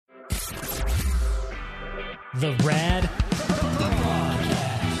The RAD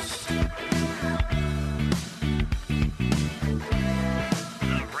Prodcast.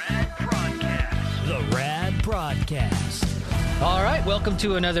 The RAD Prodcast. All right, welcome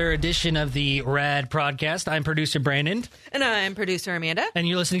to another edition of the RAD Prodcast. I'm producer Brandon. And I'm producer Amanda. And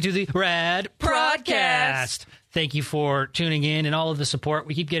you're listening to the RAD Prodcast. Thank you for tuning in and all of the support.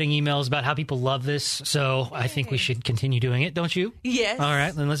 We keep getting emails about how people love this, so I think we should continue doing it, don't you? Yes. All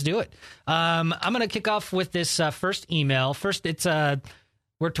right, then let's do it. I'm going to kick off with this first email. First, it's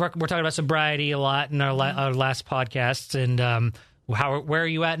we're talking about sobriety a lot in our last podcasts, and where are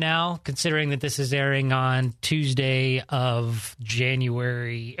you at now? Considering that this is airing on Tuesday of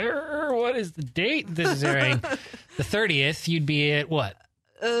January, what is the date? This is airing the 30th. You'd be at what?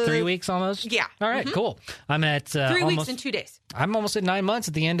 3 weeks almost? Yeah. All right, cool. I'm at 3 weeks and 2 days. I'm almost at 9 months.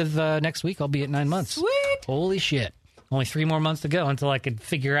 At the end of next week, I'll be at 9 months. Sweet. Holy shit. Only 3 more months to go until I could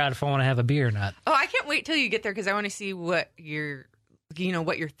figure out if I want to have a beer or not. Oh, I can't wait till you get there because I want to see what your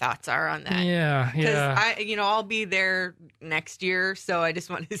thoughts are on that. Yeah. Because I'll be there next year, so I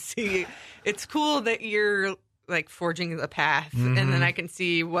just want to see. It's cool that you're like forging the path, and then I can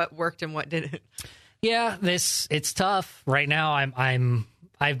see what worked and what didn't. Yeah, it's tough right now.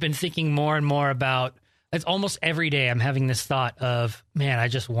 I've been thinking more and more about. It's almost every day I'm having this thought of, man, I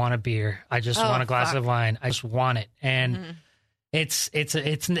just want a beer. I just want a glass of wine. I just want it, and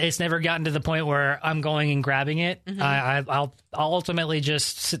it's never gotten to the point where I'm going and grabbing it. I'll ultimately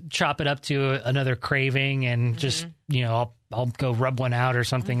just chop it up to another craving and just I'll go rub one out or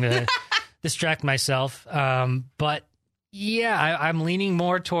something to distract myself. But yeah, I'm leaning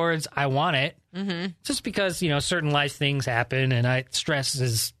more towards I want it. Just because, certain life things happen and stress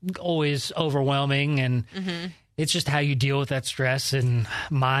is always overwhelming and it's just how you deal with that stress. And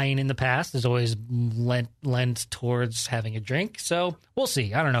mine in the past has always lent towards having a drink. So we'll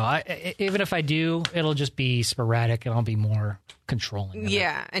see. I don't know. Even if I do, it'll just be sporadic and I'll be more controlling.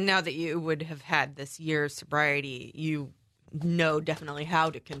 Yeah. And now that you would have had this year's sobriety, you know definitely how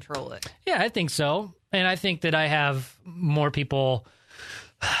to control it. Yeah, I think so. And I think that I have more people.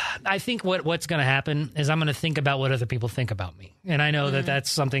 I think what's going to happen is I'm going to think about what other people think about me. And I know that that's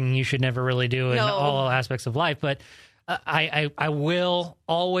something you should never really do in all aspects of life. But I will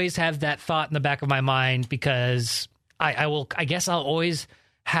always have that thought in the back of my mind because I guess I'll always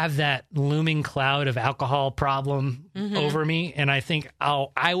have that looming cloud of alcohol problem over me. And I think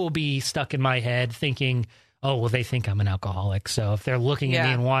I will be stuck in my head thinking, oh, well, they think I'm an alcoholic. So if they're looking at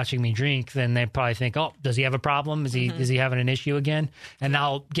me and watching me drink, then they probably think, oh, does he have a problem? Is he having an issue again? And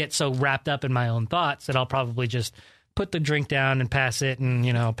I'll get so wrapped up in my own thoughts that I'll probably just put the drink down and pass it and,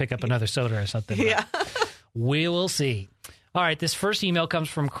 pick up another soda or something. Yeah. We will see. All right. This first email comes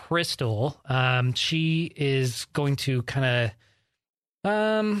from Crystal. She is going to kind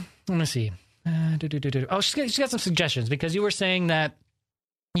of, let me see. Oh, she's got some suggestions because you were saying that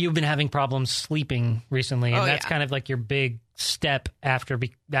you've been having problems sleeping recently, and that's kind of like your big step after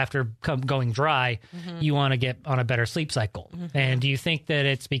going dry. You want to get on a better sleep cycle. And do you think that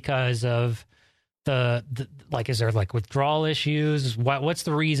it's because of the is there like withdrawal issues? What's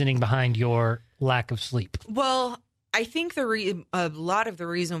the reasoning behind your lack of sleep? Well, I think a lot of the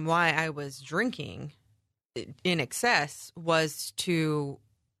reason why I was drinking in excess was to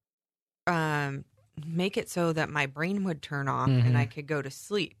make it so that my brain would turn off and I could go to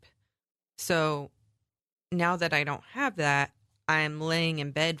sleep. So now that I don't have that, I'm laying in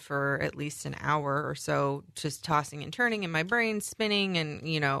bed for at least an hour or so, just tossing and turning and my brain's spinning and,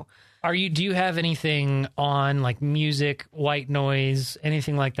 Do you have anything on like music, white noise,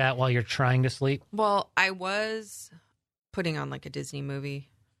 anything like that while you're trying to sleep? Well, I was putting on like a Disney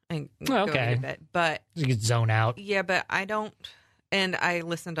movie and going to bed, but you could zone out. Yeah, but I don't, and I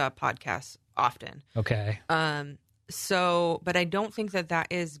listen to podcasts often. Okay. But I don't think that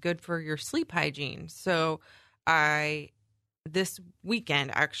is good for your sleep hygiene. So this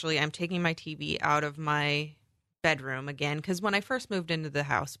weekend, actually, I'm taking my TV out of my bedroom again, because when I first moved into the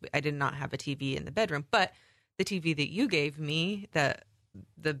house, I did not have a TV in the bedroom, but the TV that you gave me, the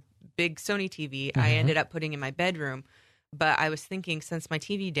big Sony TV, I ended up putting in my bedroom. But I was thinking, since my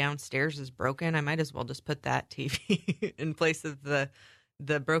TV downstairs is broken, I might as well just put that TV in place of the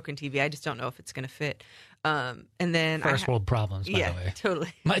broken TV. I just don't know if it's going to fit. And then first world problems, by the way. Yeah,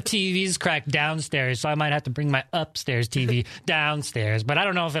 totally. My TV's cracked downstairs, so I might have to bring my upstairs TV downstairs. But I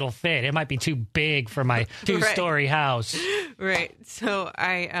don't know if it'll fit. It might be too big for my 2-story house. Right. So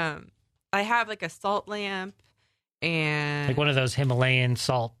I have like a salt lamp and like one of those Himalayan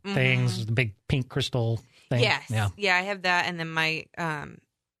salt things, the big pink crystal thing. Yes. Yeah, I have that. And then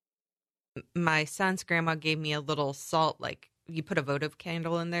my son's grandma gave me a little salt, like you put a votive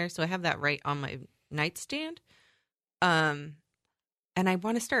candle in there. So I have that right on my nightstand. And I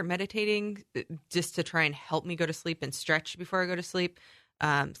want to start meditating just to try and help me go to sleep and stretch before I go to sleep.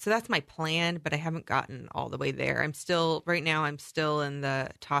 So that's my plan, but I haven't gotten all the way there. Right now I'm still in the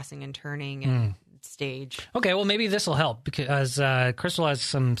tossing and turning stage. Okay, well, maybe this will help because Crystal has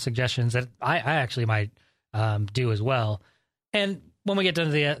some suggestions that I actually might do as well. And when we get to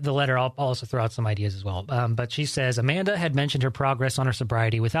the letter, I'll also throw out some ideas as well. But she says, Amanda had mentioned her progress on her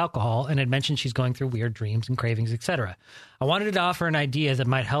sobriety with alcohol and had mentioned she's going through weird dreams and cravings, etc. I wanted to offer an idea that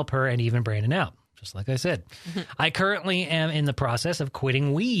might help her and even Brandon out. Just like I said, I currently am in the process of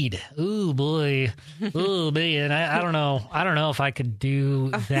quitting weed. Ooh, boy. Ooh, boy. And I don't know. I don't know if I could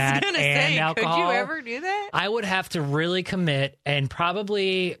do that and alcohol. Could you ever do that? I would have to really commit and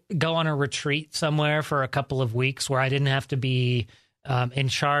probably go on a retreat somewhere for a couple of weeks where I didn't have to be in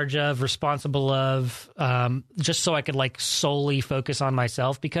charge of, responsible of, just so I could like solely focus on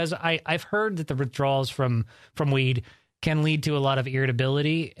myself. Because I've heard that the withdrawals from weed can lead to a lot of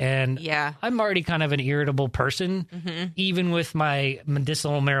irritability. And I'm already kind of an irritable person, even with my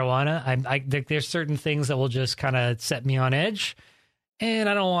medicinal marijuana. There's certain things that will just kind of set me on edge. And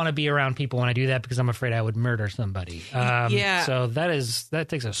I don't want to be around people when I do that because I'm afraid I would murder somebody. So that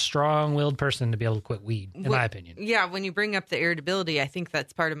takes a strong-willed person to be able to quit weed, in my opinion. Yeah, when you bring up the irritability, I think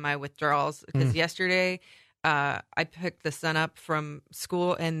that's part of my withdrawals. Because yesterday, I picked the son up from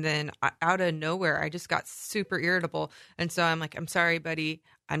school, and then out of nowhere, I just got super irritable. And so I'm like, I'm sorry, buddy.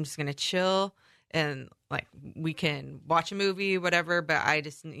 I'm just going to chill. And like we can watch a movie, whatever, but I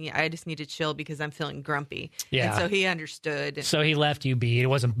just need to chill because I'm feeling grumpy. Yeah. And so he understood. So he left you be. It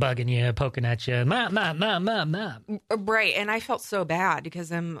wasn't bugging you, poking at you. Mom. Right. And I felt so bad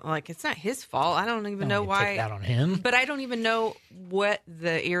because I'm like, it's not his fault. I don't even know why. Take that on him. But I don't even know where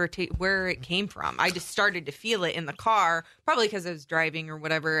it came from. I just started to feel it in the car, probably because I was driving or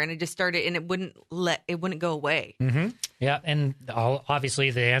whatever. And it just started, and it wouldn't go away. Mm-hmm. Yeah. And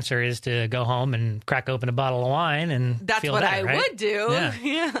obviously the answer is to go home and crack open a bottle of wine, and that's feel what better, I right? would do.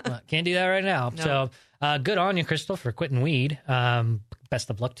 Yeah. Well, can't do that right now. No. So good on you, Crystal, for quitting weed.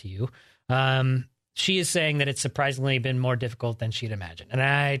 Best of luck to you. She is saying that it's surprisingly been more difficult than she'd imagined, and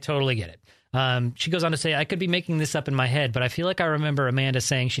I totally get it. She goes on to say, I could be making this up in my head, but I feel like I remember Amanda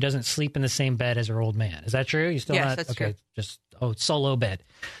saying she doesn't sleep in the same bed as her old man. Is that true? You still not? That's okay, true. Just solo bed.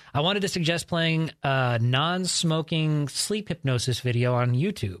 I wanted to suggest playing a non-smoking sleep hypnosis video on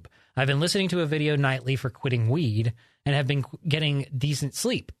YouTube. I've been listening to a video nightly for quitting weed and have been getting decent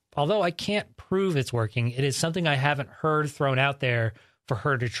sleep. Although I can't prove it's working, it is something I haven't heard thrown out there for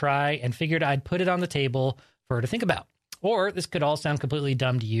her to try, and figured I'd put it on the table for her to think about. Or this could all sound completely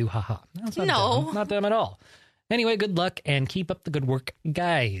dumb to you. Haha. No, not dumb at all. Anyway, good luck and keep up the good work,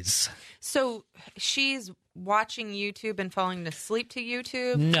 guys. So she's watching YouTube and falling asleep to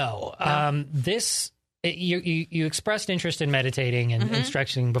YouTube? No. You expressed interest in meditating and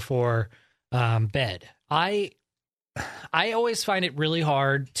stretching before bed. I always find it really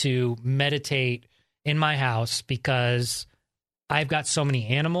hard to meditate in my house because I've got so many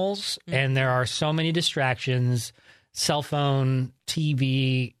animals and there are so many distractions, cell phone,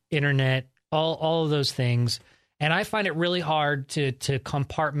 TV, internet, all of those things. And I find it really hard to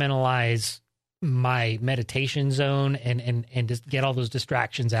compartmentalize my meditation zone and just get all those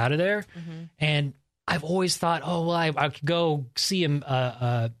distractions out of there. And I've always thought, I could go see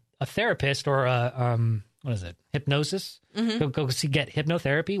a therapist or hypnosis. Go get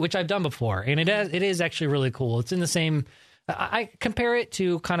hypnotherapy, which I've done before, and it is actually really cool. It's in the same. I compare it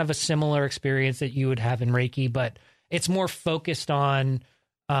to kind of a similar experience that you would have in Reiki, but it's more focused on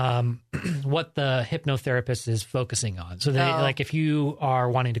what the hypnotherapist is focusing on. So like if you are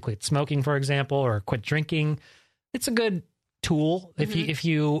wanting to quit smoking, for example, or quit drinking, it's a good tool. If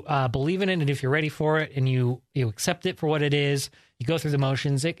you believe in it and if you're ready for it and you accept it for what it is, you go through the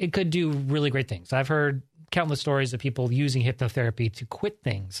motions, it could do really great things. I've heard countless stories of people using hypnotherapy to quit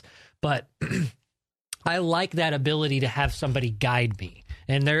things, but I like that ability to have somebody guide me.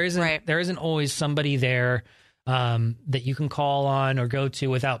 And there isn't always somebody there that you can call on or go to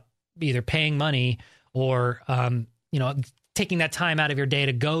without either paying money or taking that time out of your day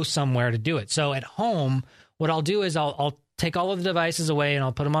to go somewhere to do it. So at home, what I'll do is I'll take all of the devices away and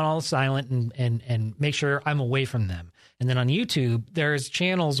I'll put them on all silent and make sure I'm away from them. And then on YouTube, there's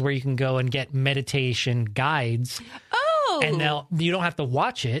channels where you can go and get meditation guides. And you don't have to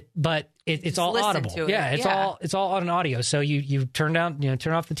watch it, but it's all audible. It's all on audio. So you turn off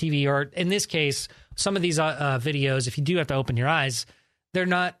the TV, or in this case, some of these videos, if you do have to open your eyes, they're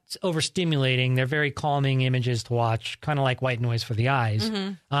not overstimulating. They're very calming images to watch, kind of like white noise for the eyes.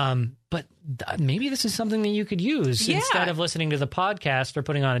 But maybe this is something that you could use instead of listening to the podcast or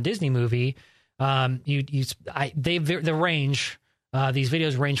putting on a Disney movie. The range. These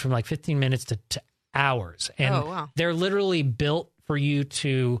videos range from like 15 minutes to hours, and they're literally built for you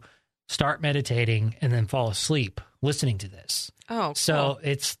to start meditating and then fall asleep listening to this. Oh, so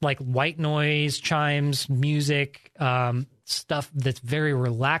it's like white noise, chimes, music, stuff that's very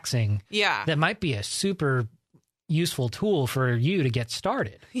relaxing. Yeah, that might be a super useful tool for you to get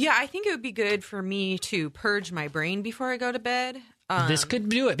started. Yeah, I think it would be good for me to purge my brain before I go to bed. This could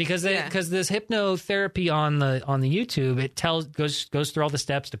do it because this hypnotherapy on the YouTube, it goes through all the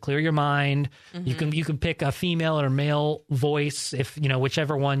steps to clear your mind. Mm-hmm. You can pick a female or male voice, if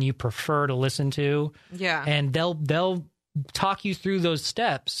whichever one you prefer to listen to. Yeah, and they'll talk you through those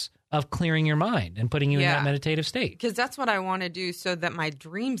steps of clearing your mind and putting you in that meditative state. Because that's what I want to do so that my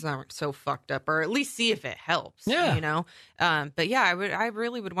dreams aren't so fucked up, or at least see if it helps. Yeah, But yeah, I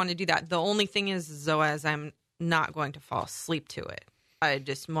really would want to do that. The only thing is, though, as I'm not going to fall asleep to it. I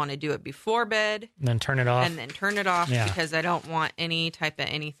just want to do it before bed. And then turn it off. Because I don't want any type of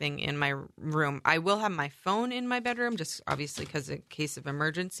anything in my room. I will have my phone in my bedroom, just obviously because in case of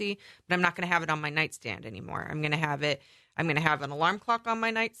emergency, but I'm not going to have it on my nightstand anymore. I'm going to have an alarm clock on my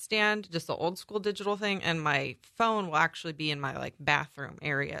nightstand, just the old school digital thing, and my phone will actually be in my bathroom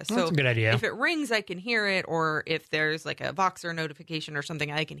area. So that's a good idea. If it rings, I can hear it, or if there's like a Voxer notification or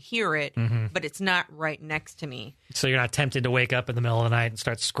something, I can hear it, but it's not right next to me. So you're not tempted to wake up in the middle of the night and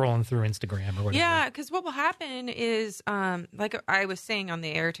start scrolling through Instagram or whatever. Yeah, because what will happen is, like I was saying on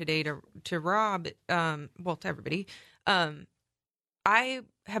the air today to Rob, to everybody, I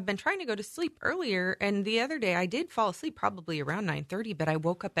have been trying to go to sleep earlier, and the other day I did fall asleep probably around 9:30, but I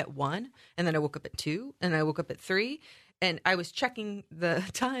woke up at 1, and then I woke up at 2, and I woke up at 3, and I was checking the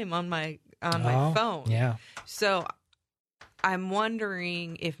time on my phone. Yeah. So I'm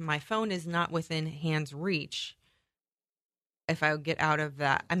wondering if my phone is not within hand's reach, if I would get out of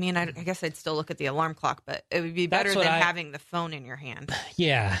that. I mean, I guess I'd still look at the alarm clock, but it would be better than having the phone in your hand.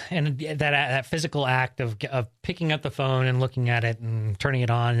 Yeah, and that physical act of picking up the phone and looking at it and turning it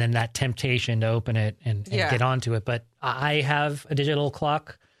on, and then that temptation to open it and get onto it. But I have a digital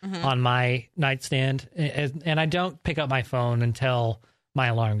clock on my nightstand, and I don't pick up my phone until my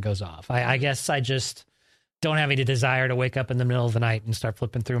alarm goes off. I guess I just don't have any desire to wake up in the middle of the night and start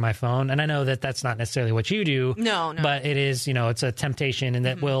flipping through my phone. And I know that that's not necessarily what you do. No. But it is, it's a temptation, and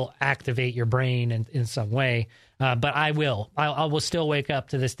that will activate your brain in some way. But I will still wake up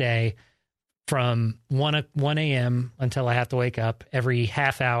to this day from 1 a.m. until I have to wake up every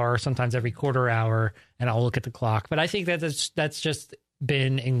half hour, sometimes every quarter hour, and I'll look at the clock. But I think that's just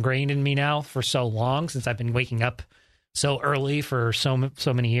been ingrained in me now for so long, since I've been waking up so early for so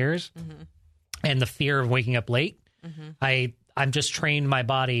many years. Mm-hmm. And the fear of waking up late, I'm just trained my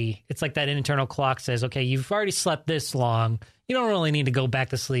body. It's like that internal clock says, okay, you've already slept this long. You don't really need to go back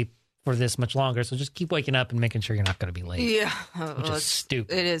to sleep for this much longer. So just keep waking up and making sure you're not going to be late. Yeah. Which is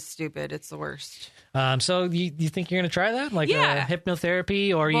stupid. It is stupid. It's the worst. So you think you're going to try that? Like a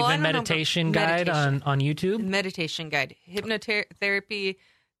hypnotherapy or even meditation guide on YouTube? Meditation guide. Hypnotherapy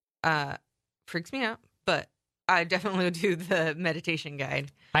freaks me out, but I definitely would do the meditation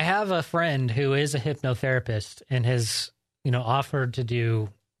guide. I have a friend who is a hypnotherapist and has, offered to do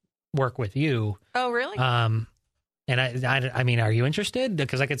work with you. Oh, really? And I mean, are you interested?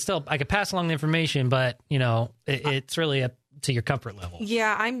 Because I could pass along the information, but it's really up to your comfort level.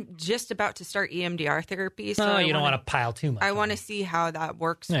 Yeah, I'm just about to start EMDR therapy. So you don't want to pile too much. I want to see how that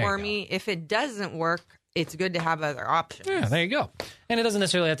works for me. If it doesn't work, it's good to have other options. Yeah, there you go. And it doesn't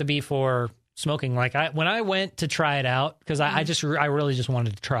necessarily have to be for smoking. Like when I went to try it out, because I really just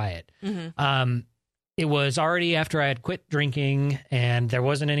wanted to try it. Mm-hmm. It was already after I had quit drinking, and there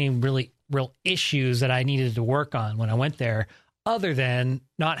wasn't any real issues that I needed to work on when I went there, other than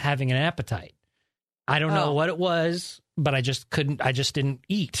not having an appetite. I don't know what it was, but I just didn't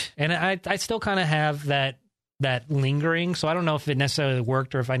eat, and I still kind of have that lingering. So I don't know if it necessarily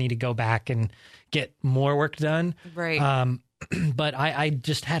worked or if I need to go back and get more work done. Right. But I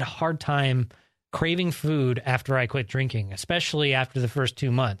just had a hard time craving food after I quit drinking, especially after the first 2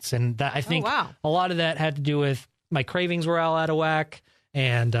 months. And I think a lot of that had to do with my cravings were all out of whack,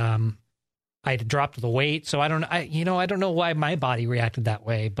 and I had dropped the weight. So I don't know why my body reacted that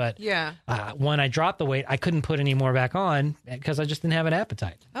way. But when I dropped the weight, I couldn't put any more back on because I just didn't have an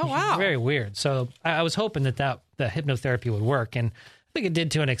appetite. Oh, wow. Very weird. So I was hoping that the hypnotherapy would work. And I think it did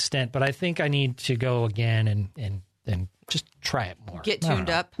to an extent, but I think I need to go again and just try it more. Get tuned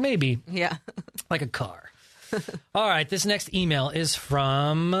up. Maybe. Yeah. Like a car. All right. This next email is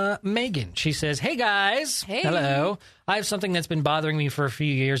from Megan. She says, hey, guys. Hey. Hello. I have something that's been bothering me for a few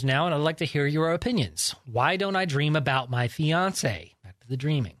years now, and I'd like to hear your opinions. Why don't I dream about my fiance? Back to the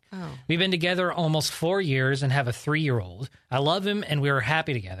dreaming. Oh. We've been together almost 4 years and have a 3-year-old. I love him and we are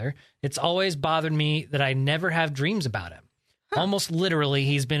happy together. It's always bothered me that I never have dreams about him. Almost literally,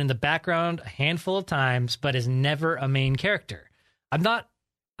 he's been in the background a handful of times, but is never a main character. I'm not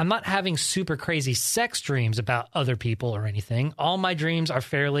having super crazy sex dreams about other people or anything. All my dreams are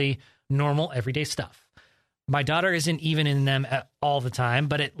fairly normal, everyday stuff. My daughter isn't even in them all the time,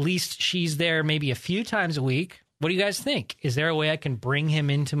 but at least she's there maybe a few times a week. What do you guys think? Is there a way I can bring him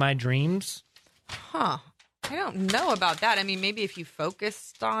into my dreams? Huh. I don't know about that. I mean, maybe if you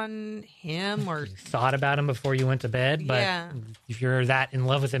focused on him or You thought about him before you went to bed, but if you're that in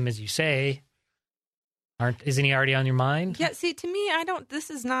love with him as you say, isn't he already on your mind? Yeah, see, to me, I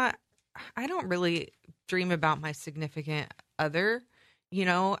don't really dream about my significant other. You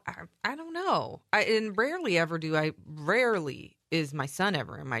know, I don't know. And rarely is my son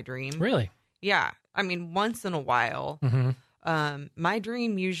ever in my dream. Really? Yeah. I mean, once in a while. Mm-hmm. My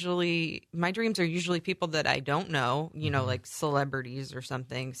dreams are usually people that I don't know, you know, like celebrities or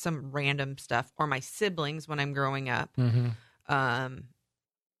something, some random stuff, or my siblings when I'm growing up,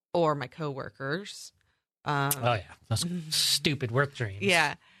 or my coworkers. Oh yeah, those stupid work dreams.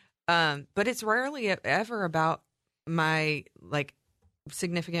 Yeah. But it's rarely ever about my like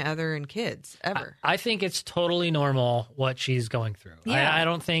significant other and kids ever. I think it's totally normal what she's going through. Yeah. I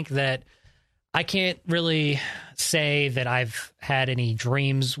don't think that I can't really say that I've had any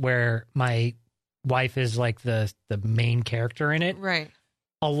dreams where my wife is like the main character in it. Right.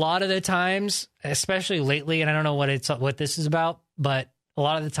 A lot of the times, especially lately, and I don't know what this is about, but a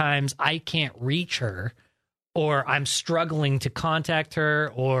lot of the times I can't reach her, or I'm struggling to contact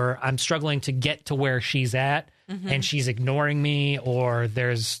her, or I'm struggling to get to where she's at, and she's ignoring me, or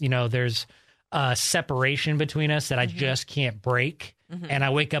there's a separation between us that I just can't break. And I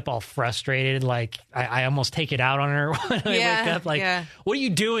wake up all frustrated, like I almost take it out on her when I wake up. Like, what are you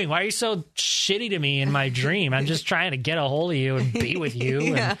doing? Why are you so shitty to me in my dream? I'm just trying to get a hold of you and be with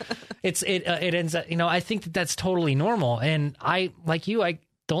you. And it ends up, I think that's totally normal. And I, like you,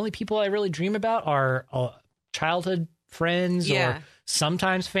 the only people I really dream about are childhood friends or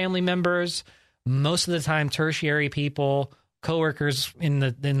sometimes family members. Most of the time, tertiary people. Coworkers in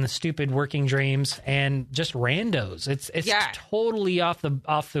the stupid working dreams, and just randos. It's totally off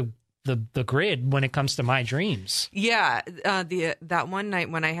the grid when it comes to my dreams. Yeah, that one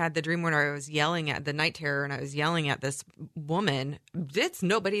night when I had the dream where I was yelling at the night terror and I was yelling at this woman, it's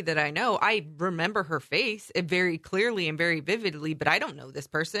nobody that I know. I remember her face very clearly and very vividly, but I don't know this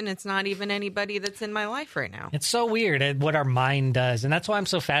person. It's not even anybody that's in my life right now. It's so weird what our mind does, and that's why I'm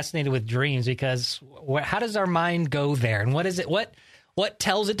so fascinated with dreams, because how does our mind go there, and what is it? What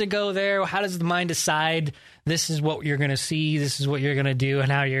tells it to go there? How does the mind decide this is what you're going to see, this is what you're going to do,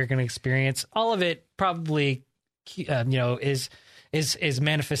 and how you're going to experience? All of it probably, is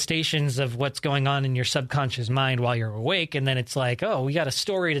manifestations of what's going on in your subconscious mind while you're awake. And then it's like, oh, we got a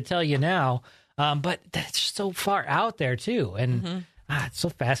story to tell you now. But that's so far out there too. And it's so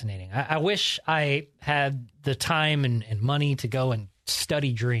fascinating. I wish I had the time and money to go and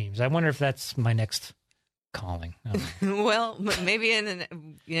study dreams. I wonder if that's my next calling. Well, maybe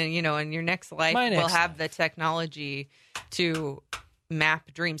in your next life, we'll have the technology to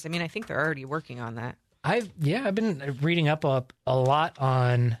map dreams. I mean, I think they're already working on that. I've been reading up a lot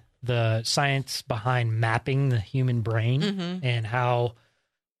on the science behind mapping the human brain and how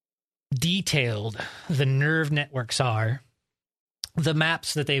detailed the nerve networks are. The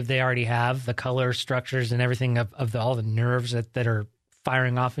maps that they already have, the color structures and everything of all the nerves that are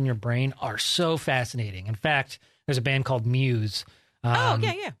firing off in your brain are so fascinating. In fact, there's a band called Muse.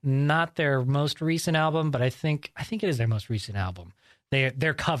 Not their most recent album, but I think it is their most recent album.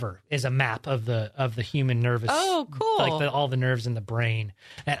 Their cover is a map of the human nervous. Oh, cool! Like all the nerves in the brain.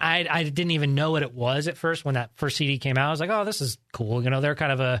 And I didn't even know what it was at first when that first CD came out. I was like, oh, this is cool. They're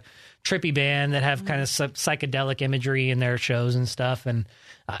kind of a trippy band that have kind of psychedelic imagery in their shows and stuff. And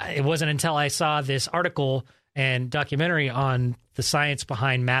it wasn't until I saw this article and documentary on the science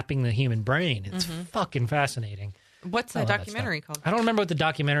behind mapping the human brain. It's fucking fascinating. What's that documentary called? I don't remember what the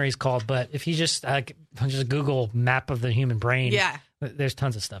documentary is called, but if you just Google map of the human brain, there's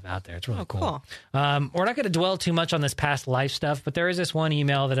tons of stuff out there. It's really cool. We're not going to dwell too much on this past life stuff, but there is this one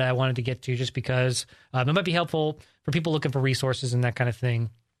email that I wanted to get to just because it might be helpful for people looking for resources and that kind of thing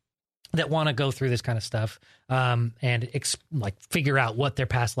that want to go through this kind of stuff and figure out what their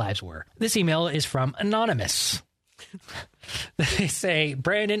past lives were. This email is from Anonymous. They say,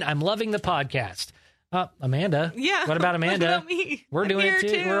 Brandon, I'm loving the podcast. Amanda. Yeah. What about Amanda? What about me? We're doing it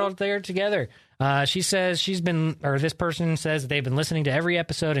too. We're all there together. She says this person says they've been listening to every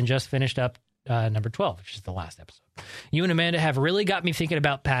episode and just finished up number 12, which is the last episode. You and Amanda have really got me thinking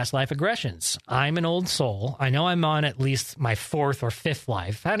about past life aggressions. I'm an old soul. I know I'm on at least my 4th or 5th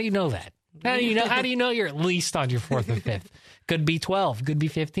life. How do you know that? How do you know you're at least on your 4th or 5th? Could be 12, could be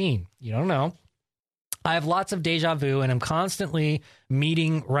 15. You don't know. I have lots of deja vu, and I'm constantly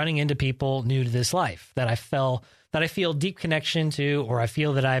running into people new to this life that I feel deep connection to, or I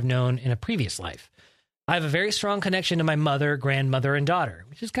feel that I've known in a previous life. I have a very strong connection to my mother, grandmother, and daughter,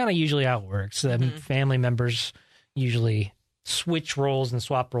 which is kind of usually how it works. Family members usually switch roles and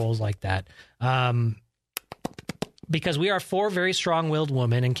swap roles like that. Because we are 4 very strong-willed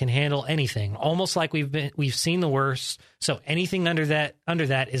women and can handle anything, almost like we've seen the worst. So anything under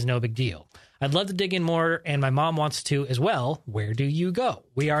that is no big deal. I'd love to dig in more, and my mom wants to as well. Where do you go?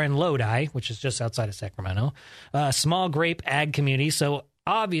 We are in Lodi, which is just outside of Sacramento, a small grape ag community. So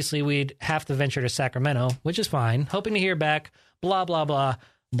obviously we'd have to venture to Sacramento, which is fine. Hoping to hear back. Blah blah blah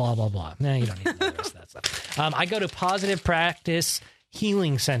blah blah blah. No, you don't need to know the rest of that stuff. I go to Positive Practice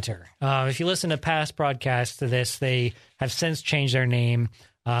Healing Center. If you listen to past broadcasts to this, they have since changed their name.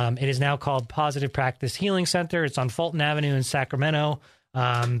 It is now called Positive Practice Healing Center. It's on Fulton Avenue in Sacramento.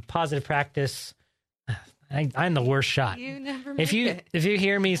 Positive Practice. I'm the worst shot. You never make it. If you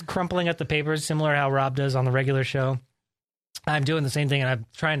hear me crumpling up the papers, similar to how Rob does on the regular show, I'm doing the same thing, and I'm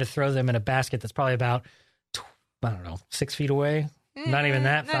trying to throw them in a basket that's probably about, 6 feet away. Not even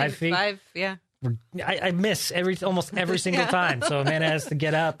that, 5 feet. 5, yeah. I miss almost every single time. So Amanda has to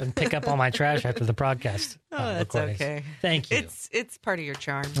get up and pick up all my trash after the podcast. Oh, that's okay. Thank you. It's part of your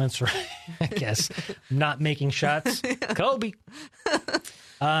charm. That's right. I guess. Not making shots. Kobe.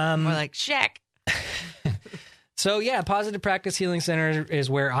 More like Shaq. So yeah, Positive Practice Healing Center is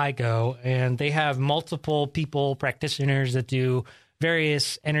where I go, and they have multiple practitioners that do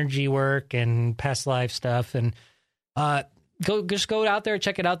various energy work and past life stuff. And go out there,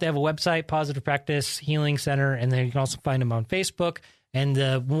 check it out. They have a website, Positive Practice Healing Center, and then you can also find them on Facebook. And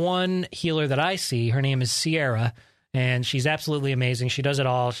the one healer that I see, her name is Sierra, and she's absolutely amazing. She does it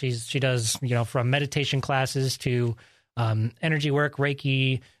all. She does, from meditation classes to energy work,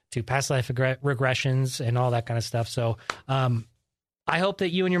 Reiki, to past life regressions and all that kind of stuff. So I hope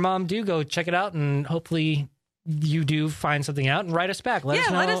that you and your mom do go check it out, and hopefully you do find something out and write us back. Let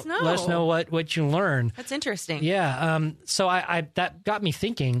us know. Let us know what you learn. That's interesting. Yeah. So I that got me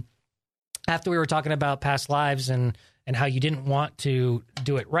thinking after we were talking about past lives and how you didn't want to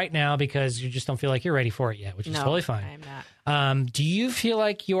do it right now because you just don't feel like you're ready for it yet, which is totally fine. I'm not. Do you feel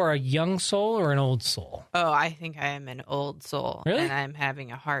like you are a young soul or an old soul? Oh, I think I am an old soul. Really? And I'm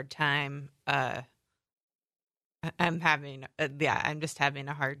having a hard time. I'm just having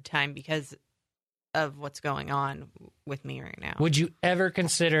a hard time because of what's going on with me right now. Would you ever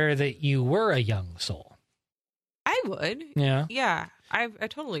consider that you were a young soul? I would. Yeah. Yeah, I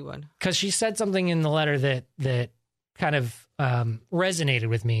totally would. Because she said something in the letter that kind of resonated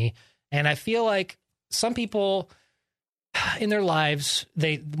with me. And I feel like some people in their lives,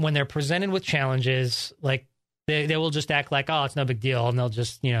 when they're presented with challenges, like they will just act like, oh, it's no big deal. And they'll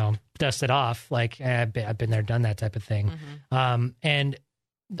just, dust it off. Like, I've been there, done that type of thing. Mm-hmm. And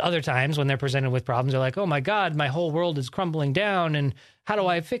other times when they're presented with problems, they're like, oh my God, my whole world is crumbling down. And how do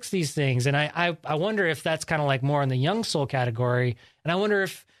I fix these things? And I wonder if that's kind of like more in the young soul category. And I wonder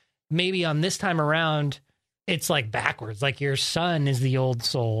if maybe on this time around, it's like backwards. Like your son is the old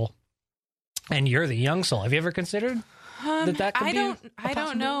soul and you're the young soul. Have you ever considered that could be I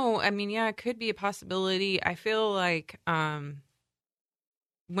don't know. I mean, yeah, it could be a possibility. I feel like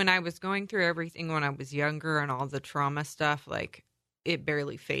when I was going through everything when I was younger and all the trauma stuff, like it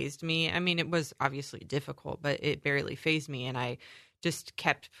barely fazed me. I mean, it was obviously difficult, but it barely fazed me. And I just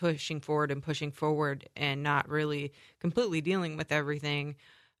kept pushing forward and not really completely dealing with everything.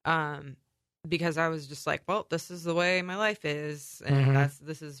 Because I was just like, well, this is the way my life is. And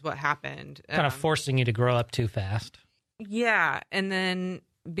this is what happened. Kind of forcing you to grow up too fast. Yeah. And then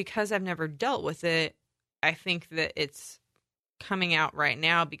because I've never dealt with it, I think that it's coming out right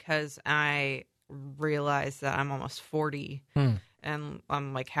now because I realize that I'm almost 40 and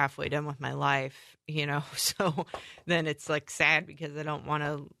I'm like halfway done with my life, so then it's like sad because I don't want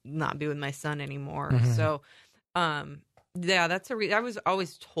to not be with my son anymore. So, yeah, I was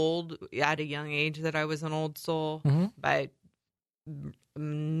always told at a young age that I was an old soul by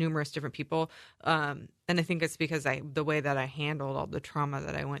numerous different people. And I think it's because the way that I handled all the trauma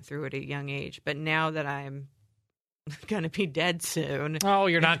that I went through at a young age. But now that I'm going to be dead soon. Oh,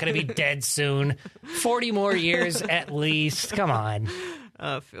 you're not going to be dead soon. 40 more years at least. Come on.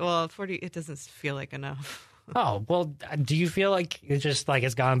 Well, 40, it doesn't feel like enough. Oh, well, do you feel like it's just like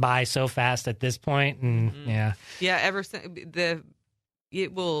it's gone by so fast at this point? And yeah. Yeah, ever since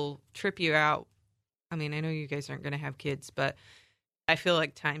it will trip you out. I mean, I know you guys aren't going to have kids, but I feel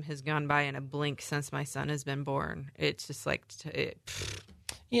like time has gone by in a blink since my son has been born. It's just like,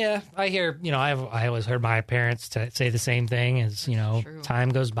 yeah, I hear, I always heard my parents say the same thing as, True. time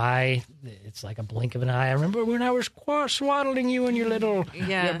goes by. It's like a blink of an eye. I remember when I was swaddling you in your little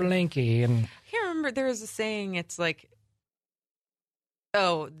your blinky. And I can't remember. There was a saying, it's like,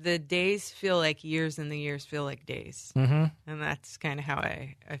 oh, the days feel like years and the years feel like days. Mm-hmm. And that's kind of how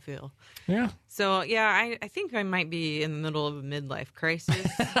I feel. Yeah. So, yeah, I think I might be in the middle of a midlife crisis.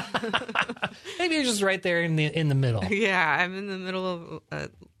 Maybe you're just right there in the middle. Yeah, I'm in the middle of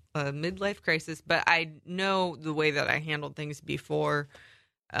a midlife crisis, but I know the way that I handled things before,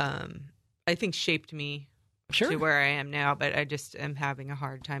 I think shaped me to where I am now, but I just am having a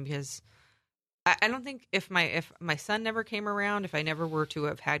hard time because I don't think if my son never came around, if I never were to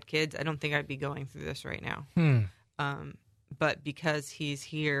have had kids, I don't think I'd be going through this right now. But because he's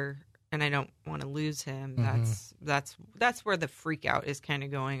here and I don't want to lose him, that's where the freak out is kind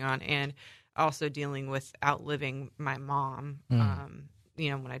of going on, and also dealing with outliving my mom.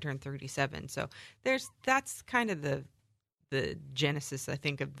 When I turned 37, so that's kind of the genesis, I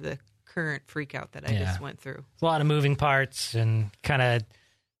think, of the current freak out that I just went through. It's a lot of moving parts, and kind of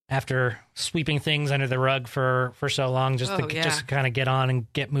after sweeping things under the rug for so long, just to kind of get on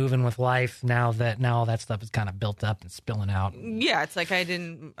and get moving with life. Now all that stuff is kind of built up and spilling out. Yeah, it's like I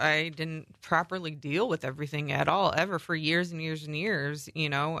didn't properly deal with everything at all ever for years and years and years.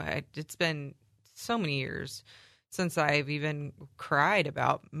 It's been so many years since I've even cried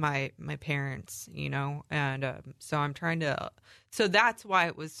about my parents. And so I'm trying to. So that's why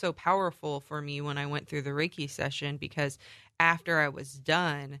it was so powerful for me when I went through the Reiki session, because after I was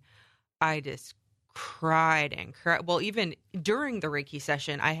done, I just cried and cried. Well, even during the Reiki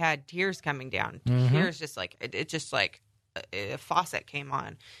session, I had tears coming down. Tears just like, it just like a faucet came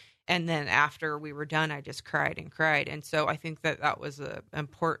on. And then after we were done, I just cried and cried. And so I think that was a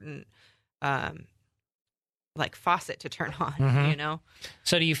important, faucet to turn on,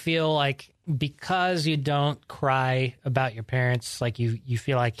 So do you feel like because you don't cry about your parents, like you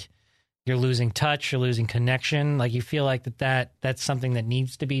feel like you're losing touch, you're losing connection, like you feel like that's something that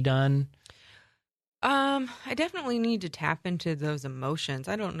needs to be done? I definitely need to tap into those emotions.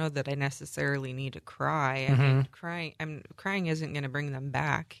 I don't know that I necessarily need to cry. I mean, crying isn't going to bring them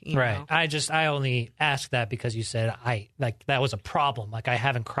back. Right. know? I only asked that because you said that was a problem. Like I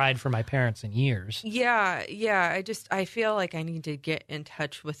haven't cried for my parents in years. Yeah. I feel like I need to get in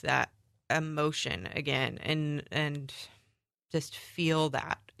touch with that emotion again and just feel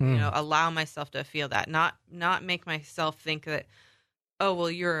that. Allow myself to feel that. Not make myself think that, oh,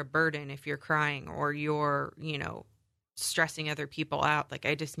 well, you're a burden if you're crying, or you're, stressing other people out. Like,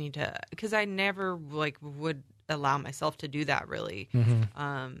 I just need to, because I never would allow myself to do that really.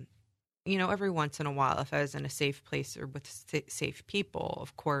 Every once in a while, if I was in a safe place or with safe people,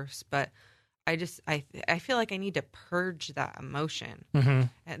 of course, but I feel like I need to purge that emotion.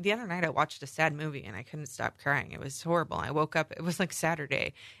 The other night I watched a sad movie and I couldn't stop crying. It was horrible. I woke up, it was like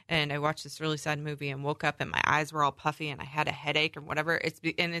Saturday, and I watched this really sad movie and woke up and my eyes were all puffy and I had a headache or whatever.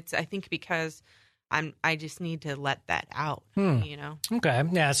 It's I think because I just need to let that out, Okay.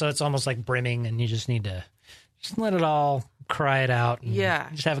 Yeah. So it's almost like brimming, and you just need to just let it all, cry it out. And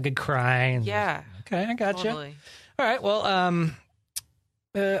just have a good cry. And okay. I gotcha. Totally. All right. Well,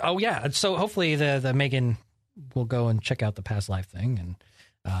 so hopefully the Megan will go and check out the past life thing. And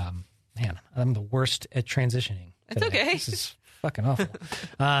man, I'm the worst at transitioning today. It's okay. This is fucking awful.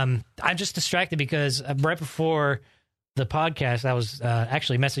 I'm just distracted because right before the podcast, I was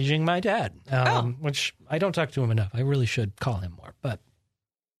actually messaging my dad, which I don't talk to him enough. I really should call him more. But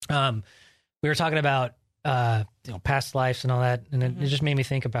we were talking about past lives and all that, and it just made me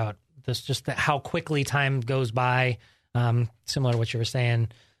think about this, just how quickly time goes by. Similar to what you were saying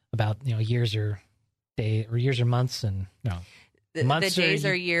about, years or day or years or months, and months. The days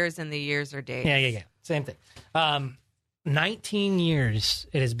are years and the years are days. Yeah. Same thing. 19 years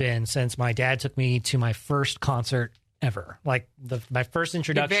it has been since my dad took me to my first concert ever. Like my first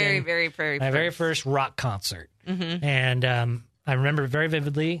introduction. My very first rock concert. And I remember it very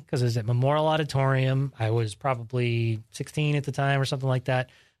vividly because it was at Memorial Auditorium. I was probably 16 at the time or something like that.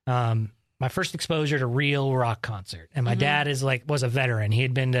 My first exposure to real rock concert. And my dad was a veteran. He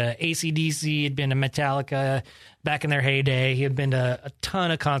had been to AC/DC, he had been to Metallica back in their heyday. He had been to a ton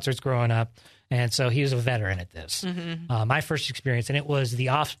of concerts growing up. And so he was a veteran at this. My first experience, and it was The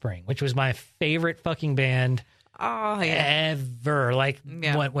Offspring, which was my favorite fucking band ever.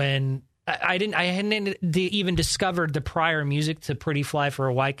 When I hadn't even discovered the prior music to Pretty Fly for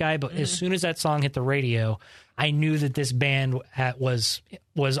a White Guy, but as soon as that song hit the radio, I knew that this band was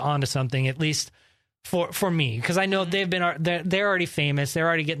onto something, at least for me, because I know they're already famous, they're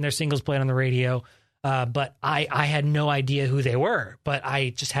already getting their singles played on the radio, but I had no idea who they were, but I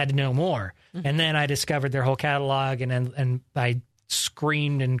just had to know more, and then I discovered their whole catalog, and I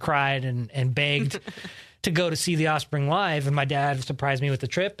screamed and cried and begged to go to see The Offspring live, and my dad surprised me with the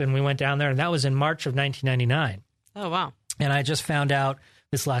trip, and we went down there, and that was in March of 1999. Oh, wow. And I just found out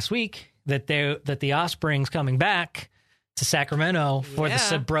this last week that The Offspring's coming back to Sacramento for the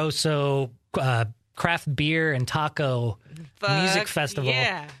Sabroso craft beer and taco music festival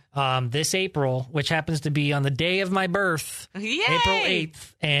this April, which happens to be on the day of my birth, Yay! April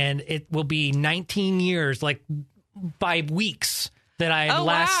 8th, and it will be 19 years, like by weeks, that I had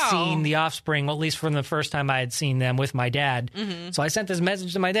last seen The Offspring, well, at least from the first time I had seen them with my dad. So I sent this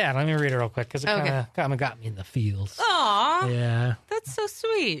message to my dad. Let me read it real quick because it kind of got me in the feels. Aw. Yeah. That's so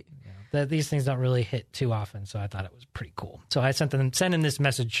sweet. Yeah. These things don't really hit too often, so I thought it was pretty cool. So I sent him this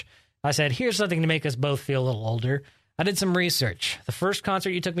message. I said, here's something to make us both feel a little older. I did some research. The first concert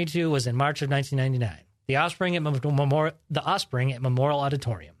you took me to was in March of 1999. The Offspring at Memorial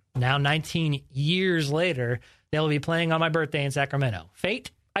Auditorium. Now, 19 years later, they'll be playing on my birthday in Sacramento.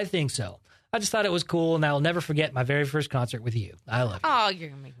 Fate? I think so. I just thought it was cool, and I will never forget my very first concert with you. I love you. Oh, you're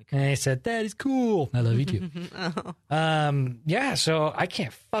going to make me cry. And he said, that is cool. I love you, too. Yeah, so I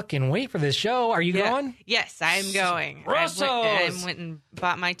can't fucking wait for this show. Are you going? Yes, I'm going. I went and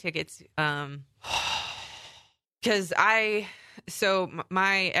bought my tickets because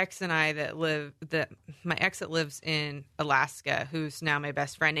my ex and I my ex that lives in Alaska, who's now my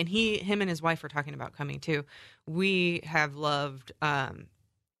best friend, and him and his wife are talking about coming too. We have loved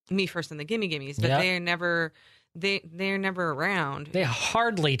Me First and the Gimme Gimmes, but they're never around. They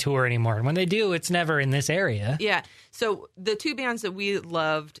hardly tour anymore, and when they do, it's never in this area. Yeah. So the two bands that we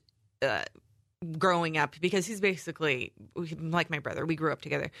loved growing up, because he's basically like my brother, we grew up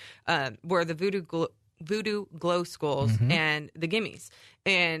together, were the Voodoo Glow Skulls and the Gimmes.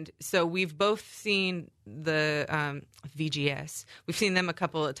 And so we've both seen the VGS. We've seen them a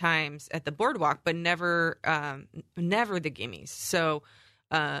couple of times at the Boardwalk, but never the Gimmes. So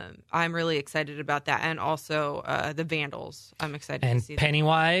I'm really excited about that. And also the Vandals. I'm excited to see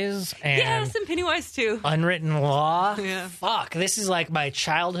Pennywise. And yes, and Pennywise too. Unwritten Law. Yeah. Fuck, this is like my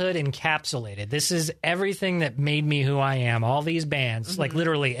childhood encapsulated. This is everything that made me who I am. All these bands, like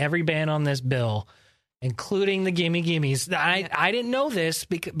literally every band on this bill, including the Gimme Gimmes. I didn't know this,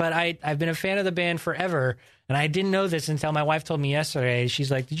 but I've been a fan of the band forever, and I didn't know this until my wife told me yesterday.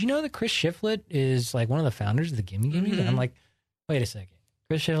 She's like, did you know that Chris Shiflett is like one of the founders of the Gimme Gimmes? And I'm like, wait a second.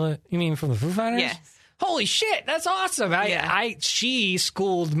 Chris Shiflett? You mean from the Foo Fighters? Yes. Holy shit, that's awesome. She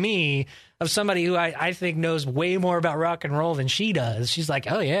schooled me of somebody who I think knows way more about rock and roll than she does. She's like,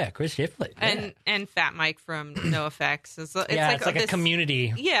 oh yeah, Chris Shiflett. Yeah. And Fat Mike from NoFX. It's like a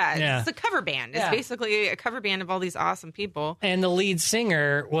community. Yeah, it's a cover band. It's basically a cover band of all these awesome people. And the lead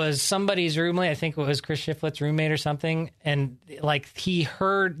singer was somebody's roommate. I think it was Chris Shiflett's roommate or something. And like he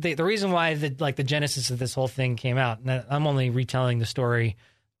heard the reason why the genesis of this whole thing came out. And I'm only retelling the story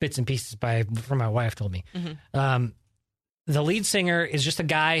bits and pieces from my wife told me. The lead singer is just a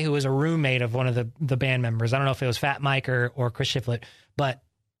guy who was a roommate of one of the band members. I don't know if it was Fat Mike or Chris Shiflett, but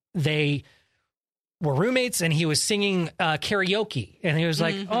they were roommates, and he was singing karaoke, and he was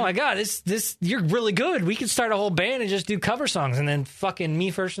like, "Oh my god, this you're really good. We could start a whole band and just do cover songs." And then fucking Me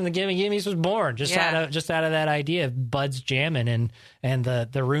First and the Gimme Gimmes was born just out of that idea of buds jamming and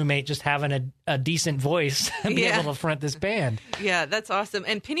the roommate just having a decent voice and be able to front this band. Yeah, that's awesome.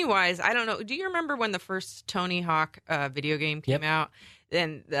 And Pennywise, I don't know. Do you remember when the first Tony Hawk video game came out?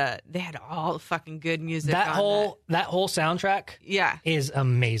 And they had all the fucking good music. That whole soundtrack, is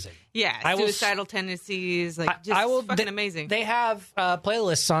amazing. Yeah, Suicidal Tendencies, fucking amazing. They have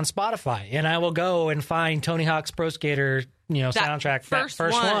playlists on Spotify, and I will go and find Tony Hawk's Pro Skater, soundtrack, first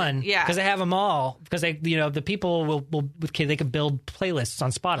one, because they have them all. Because they, the people they can build playlists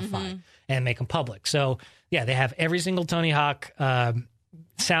on Spotify and make them public. So they have every single Tony Hawk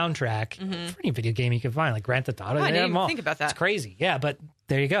soundtrack for any video game you can find, like Grand Theft Auto. I didn't even think about that. It's crazy. Yeah, but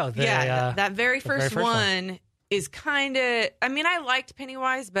there you go. That very first one is kind of. I mean, I liked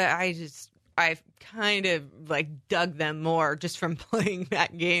Pennywise, but I've kind of dug them more just from playing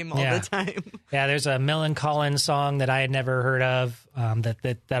that game all the time. Yeah, there's a Millen Collins song that I had never heard of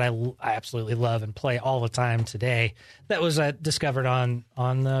that I absolutely love and play all the time today. That was discovered on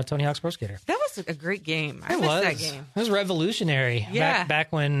Tony Hawk's Pro Skater. That was a great game. I missed that game. It was revolutionary. Yeah.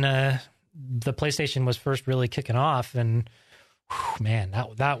 Back when the PlayStation was first really kicking off, and Man,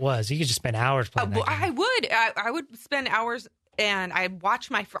 that was, you could just spend hours playing that game. I would spend hours, and I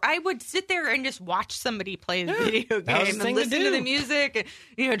would sit there and just watch somebody play the video game and listen to the music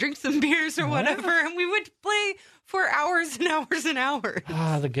and, drink some beers or whatever. And we would play for hours and hours and hours.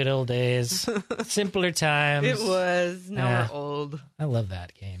 Ah, the good old days. Simpler times. It was. Now we're old. I love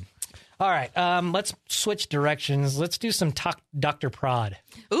that game. All right, let's switch directions. Let's do some Dr. Prod.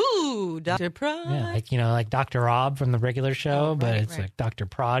 Ooh, Dr. Prod. Yeah, like Dr. Rob from the regular show, but it's like Dr.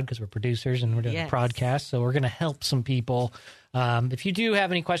 Prod because we're producers and we're doing a podcast. So we're going to help some people. If you do have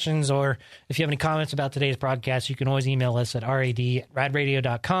any questions or if you have any comments about today's podcast, you can always email us at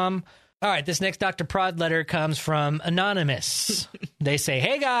rad@radradio.com. All right, this next Dr. Prod letter comes from Anonymous. They say,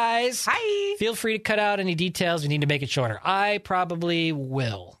 hey, guys. Hi. Feel free to cut out any details. You need to make it shorter. I probably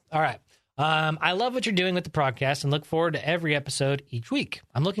will. All right. I love what you're doing with the podcast and look forward to every episode each week.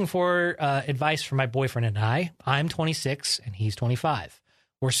 I'm looking for advice from my boyfriend and I. I'm 26 and he's 25.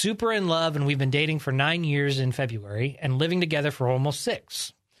 We're super in love and we've been dating for 9 years in February and living together for almost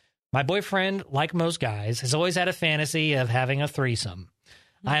 6. My boyfriend, like most guys, has always had a fantasy of having a threesome.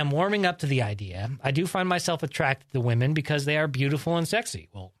 I am warming up to the idea. I do find myself attracted to women because they are beautiful and sexy.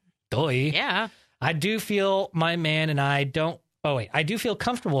 Well, duh. Yeah. I do feel my man and I don't. Oh, wait. I do feel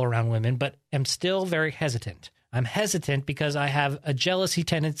comfortable around women, but am still very hesitant. I'm hesitant because I have a jealousy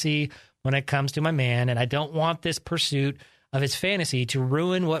tendency when it comes to my man, and I don't want this pursuit of his fantasy to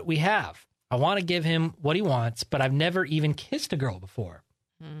ruin what we have. I want to give him what he wants, but I've never even kissed a girl before.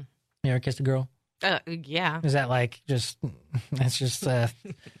 You ever kissed a girl? Yeah. Is that like just, that's just a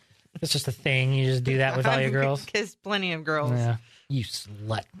thing? You just do that with all your girls? Kissed plenty of girls. Yeah. You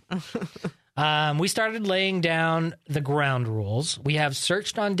slut. We started laying down the ground rules. We have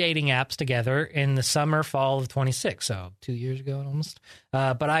searched on dating apps together in the summer, fall of 26, so 2 years ago almost.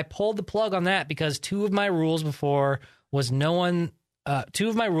 But I pulled the plug on that because two of my rules before was no one that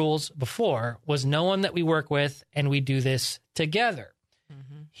we work with, and we do this together.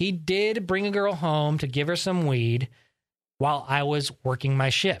 Mm-hmm. He did bring a girl home to give her some weed while I was working my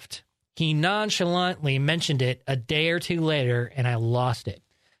shift. He nonchalantly mentioned it a day or two later, and I lost it.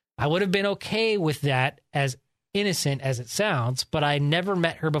 I would have been okay with that, as innocent as it sounds, but I never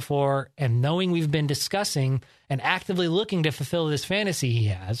met her before, and knowing we've been discussing and actively looking to fulfill this fantasy he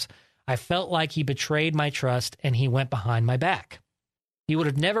has, I felt like he betrayed my trust and he went behind my back. He would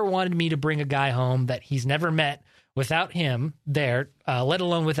have never wanted me to bring a guy home that he's never met without him there, let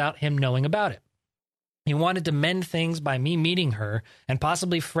alone without him knowing about it. He wanted to mend things by me meeting her and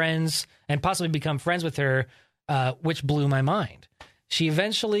possibly become friends with her, which blew my mind. She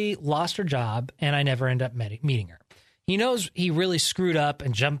eventually lost her job, and I never ended up meeting her. He knows he really screwed up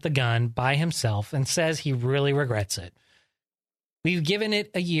and jumped the gun by himself and says he really regrets it. We've given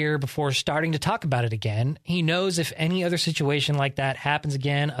it a year before starting to talk about it again. He knows if any other situation like that happens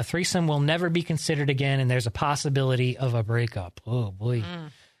again, a threesome will never be considered again, and there's a possibility of a breakup. Oh, boy.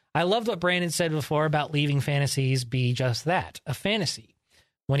 I loved what Brandon said before about leaving fantasies be just that, a fantasy,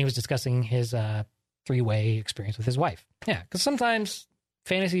 when he was discussing his three-way experience with his wife. Yeah, because sometimes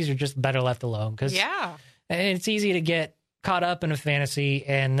fantasies are just better left alone. And it's easy to get caught up in a fantasy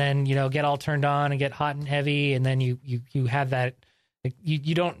and then, get all turned on and get hot and heavy, and then you have that.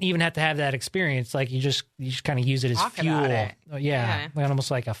 You don't even have to have that experience. Like you just kind of use it as fuel. Yeah,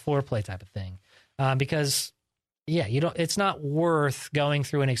 almost like a foreplay type of thing. Because it's not worth going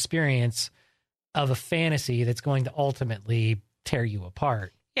through an experience of a fantasy that's going to ultimately tear you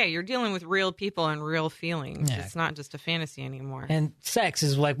apart. Yeah, you're dealing with real people and real feelings. Yeah. It's not just a fantasy anymore. And sex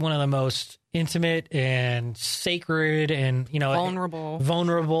is like one of the most intimate and sacred and,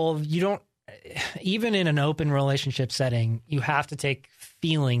 vulnerable. You don't, even in an open relationship setting, you have to take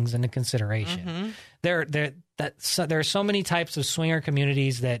feelings into consideration. Mm-hmm. There are so many types of swinger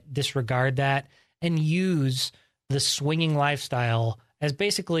communities that disregard that and use the swinging lifestyle as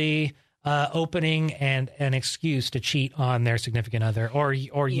basically opening and an excuse to cheat on their significant other or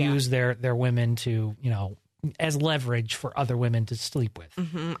use their women to, as leverage for other women to sleep with.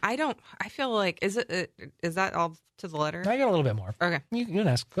 Mm-hmm. I feel like, is that all to the letter? I got a little bit more. Okay. You can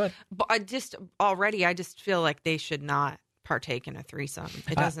ask. Go ahead. But I just feel like they should not partake in a threesome.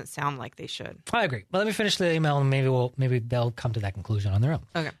 It doesn't sound like they should. I agree. Well, let me finish the email and maybe they'll come to that conclusion on their own.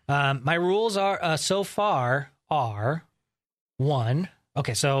 Okay. My rules are, so far are 1.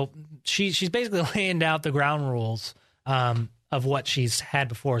 Okay, so she's basically laying out the ground rules of what she's had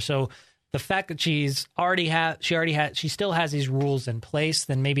before. So the fact that she still has these rules in place,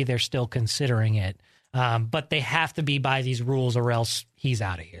 then maybe they're still considering it. But they have to be by these rules or else he's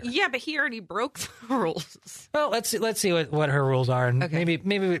out of here. Yeah, but he already broke the rules. Well, let's see what her rules are, and Okay.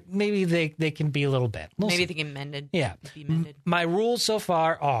 maybe they can be a little bit. We'll Maybe see. they can mended. Yeah. Be mended. My rules so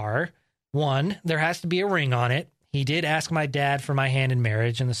far are, 1, there has to be a ring on it. He did ask my dad for my hand in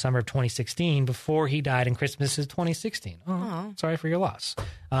marriage in the summer of 2016 before he died in Christmas of 2016. Oh, sorry for your loss.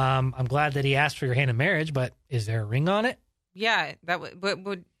 I'm glad that he asked for your hand in marriage, but is there a ring on it? Yeah, that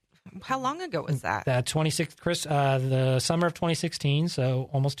would. How long ago was that? The summer of 2016, so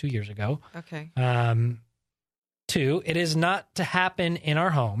almost 2 years ago. Okay. 2, it is not to happen in our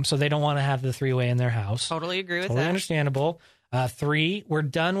home, so they don't want to have the 3-way in their house. Totally agree with Totally that. understandable. 3, we're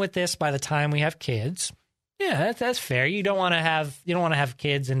done with this by the time we have kids. Yeah, that's fair. You don't want to have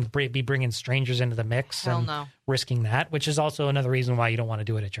kids and be bringing strangers into the mix. Hell and no. risking that, which is also another reason why you don't want to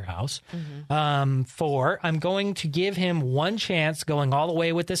do it at your house. 4, I'm going to give him one chance going all the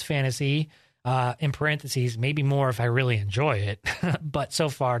way with this fantasy, in parentheses, maybe more if I really enjoy it, but so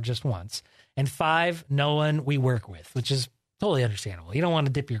far just once. And 5, no one we work with, which is totally understandable. You don't want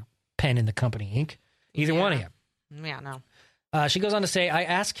to dip your pen in the company ink, either one of you. Yeah, no. She goes on to say, I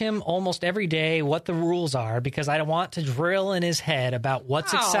ask him almost every day what the rules are because I want to drill in his head about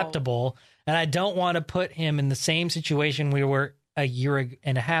what's acceptable, and I don't want to put him in the same situation we were a year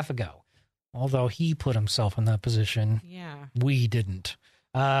and a half ago. Although he put himself in that position, we didn't.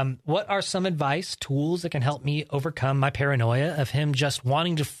 What are some advice, tools that can help me overcome my paranoia of him just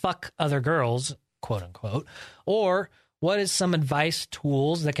wanting to fuck other girls, quote unquote, or what is some advice,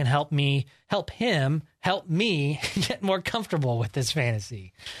 tools that can help me get more comfortable with this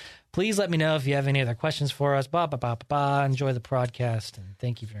fantasy? Please let me know if you have any other questions for us. Enjoy the podcast, and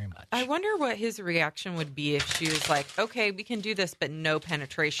thank you very much. I wonder what his reaction would be if she was like, okay, we can do this, but no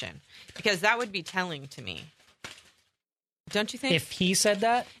penetration. Because that would be telling to me. Don't you think? If he said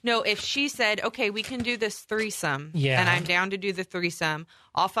that? No, if she said, okay, we can do this threesome, Yeah. and I'm down to do the threesome,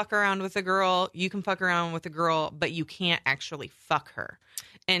 I'll fuck around with a girl, you can fuck around with a girl, but you can't actually fuck her.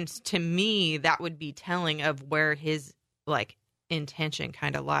 And to me, that would be telling of where his, intention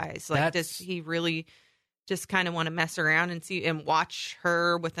kind of lies. Does he really just kind of want to mess around and see and watch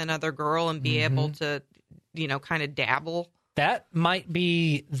her with another girl and be able to, kind of dabble? That might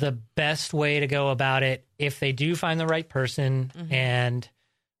be the best way to go about it if they do find the right person and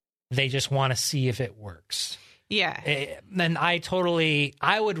they just want to see if it works. Yeah. Then I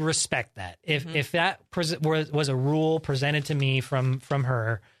would respect that. If that was a rule presented to me from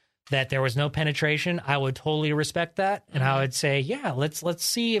her that there was no penetration, I would totally respect that. And I would say, yeah, let's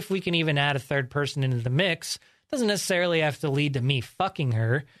see if we can even add a third person into the mix. Doesn't necessarily have to lead to me fucking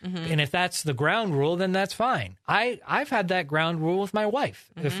her. And if that's the ground rule, then that's fine. I've had that ground rule with my wife.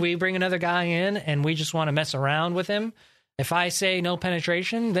 If we bring another guy in and we just want to mess around with him, if I say no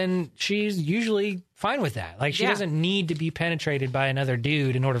penetration, then she's usually fine with that. She doesn't need to be penetrated by another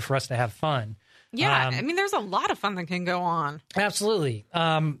dude in order for us to have fun. Yeah. There's a lot of fun that can go on. Absolutely.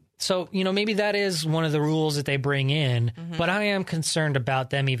 So, maybe that is one of the rules that they bring in, but I am concerned about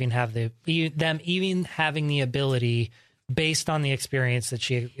them even having the ability, based on the experience that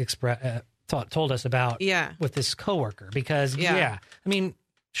she told us about with this coworker. Because,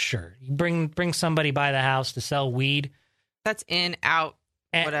 sure, you bring somebody by the house to sell weed. That's in, out,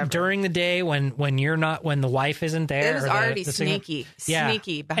 whatever. During the day when the wife isn't there. It was already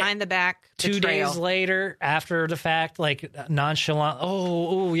sneaky behind the back. 2 days later, after the fact, nonchalant.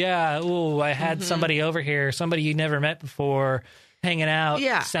 I had somebody over here, somebody you never met before, hanging out,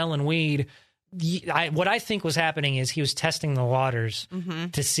 selling weed. What I think was happening is he was testing the waters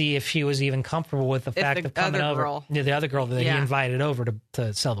to see if she was even comfortable with the fact of coming over. The other girl that he invited over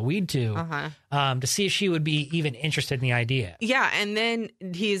to sell the weed to see if she would be even interested in the idea. Yeah, and then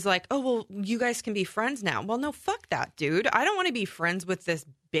he's like, oh, well, you guys can be friends now. Well, no, fuck that, dude. I don't want to be friends with this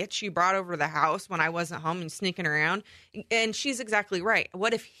bitch you brought over to the house when I wasn't home and sneaking around. And she's exactly right.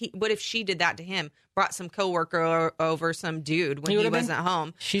 What if she did that to him? Brought some coworker over, some dude when he wasn't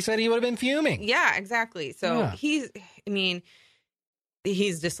home. She said he would have been fuming. Yeah, exactly. So he's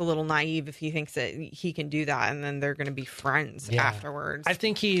just a little naive if he thinks that he can do that and then they're going to be friends afterwards. I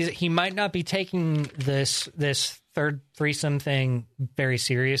think he might not be taking this third threesome thing very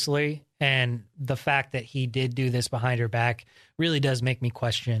seriously. And the fact that he did do this behind her back really does make me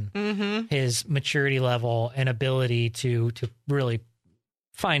question his maturity level and ability to really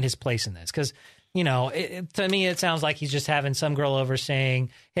find his place in this. Because, to me, it sounds like he's just having some girl over saying,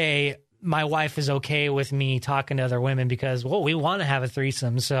 hey, my wife is okay with me talking to other women because, we want to have a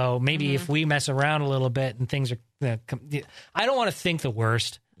threesome. So maybe if we mess around a little bit and things are, I don't want to think the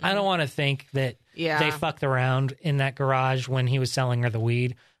worst. I don't want to think that they fucked around in that garage when he was selling her the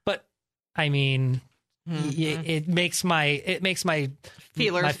weed. But it makes my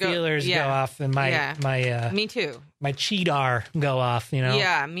feelers go off, and my me too, my cheatar go off, you know.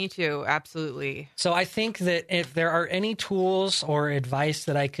 Yeah, me too, absolutely. So I think that if there are any tools or advice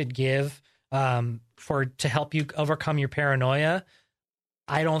that I could give to help you overcome your paranoia,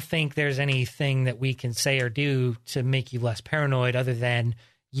 I don't think there's anything that we can say or do to make you less paranoid other than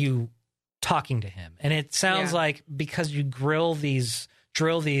you talking to him. And it sounds like because you drill these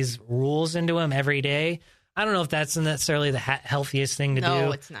rules into him every day, I don't know if that's necessarily the healthiest thing to do.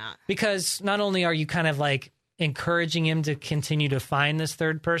 No, it's not. Because not only are you kind of like encouraging him to continue to find this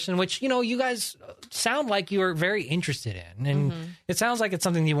third person, which, you know, you guys sound like you are very interested in. And it sounds like it's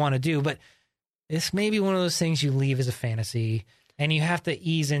something you want to do, but it's maybe one of those things you leave as a fantasy and you have to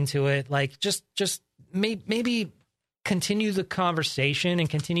ease into it. Like just maybe continue the conversation and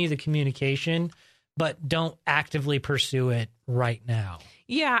continue the communication, but don't actively pursue it right now.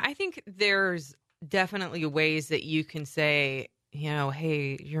 Yeah, I think there's definitely ways that you can say, you know,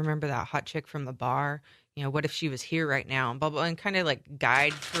 hey, you remember that hot chick from the bar? You know, what if she was here right now? And blah, blah, and kind of like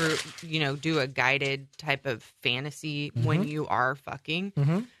guide through, you know, do a guided type of fantasy when you are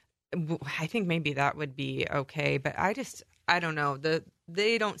fucking. I think maybe that would be okay. But I don't know.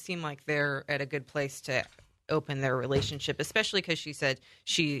 They don't seem like they're at a good place to open their relationship, especially because she said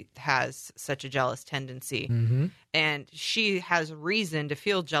she has such a jealous tendency. And she has reason to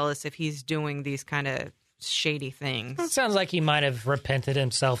feel jealous if he's doing these kind of shady things. Well, it sounds like he might have repented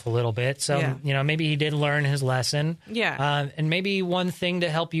himself a little bit. So, you know, maybe he did learn his lesson. And maybe one thing to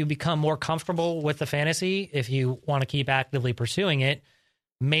help you become more comfortable with the fantasy, if you want to keep actively pursuing it,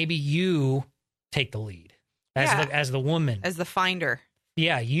 maybe you take the lead as the woman. As the finder.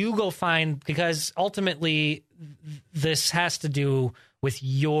 Yeah, you go find, because ultimately this has to do with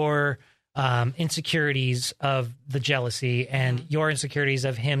your insecurities of the jealousy and your insecurities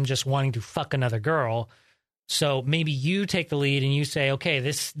of him just wanting to fuck another girl. So maybe you take the lead and you say,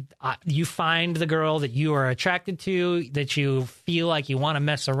 okay, you find the girl that you are attracted to, that you feel like you want to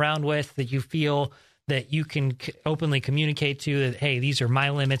mess around with, that you feel that you can openly communicate to, that, hey, these are my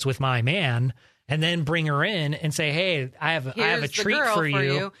limits with my man. And then bring her in and say, hey, I have a treat for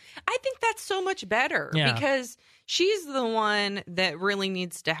you. I think that's so much better because she's the one that really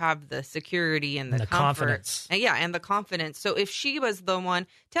needs to have the security and the confidence. And the confidence. So if she was the one,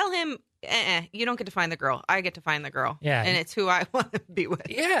 tell him, you don't get to find the girl. I get to find the girl. Yeah. And it's who I want to be with.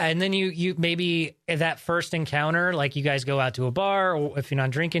 Yeah. And then you maybe at that first encounter, like you guys go out to a bar, or if you're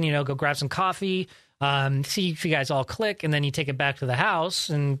not drinking, you know, go grab some coffee. See if you guys all click, and then you take it back to the house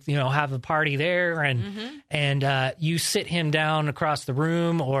and, you know, have a party there, and you sit him down across the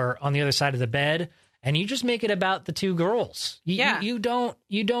room or on the other side of the bed, and you just make it about the two girls. You don't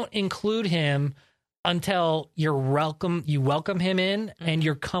include him until you welcome him in and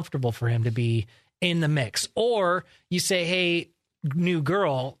you're comfortable for him to be in the mix. Or you say, hey, new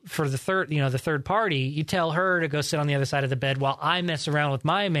girl, for the third party, you tell her to go sit on the other side of the bed while I mess around with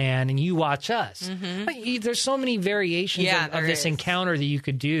my man and you watch us. There's so many variations of this encounter that you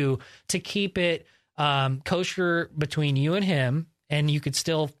could do to keep it kosher between you and him, and you could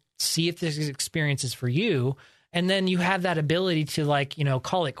still see if this experience is for you. And then you have that ability to, like, you know,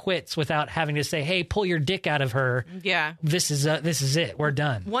 call it quits without having to say, hey, pull your dick out of her. Yeah. This is it. We're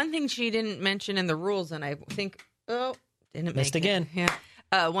done. One thing she didn't mention in the rules, and I think, didn't missed make again. It.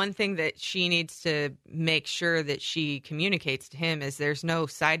 Yeah. One thing that she needs to make sure that she communicates to him is there's no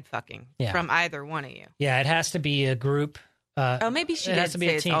side fucking from either one of you. Yeah, it has to be a group. Maybe she did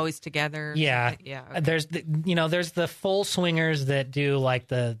say it's always together. Yeah. Yeah. Okay. There's the full swingers that do like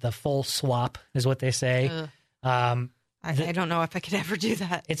the full swap is what they say. I don't know if I could ever do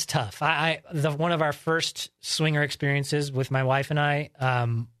that. It's tough. One of our first swinger experiences with my wife and I,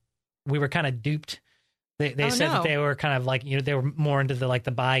 we were kind of duped. They said that they were kind of like, you know, they were more into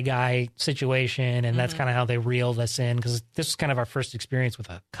the bi guy situation, and that's kind of how they reeled us in, because this was kind of our first experience with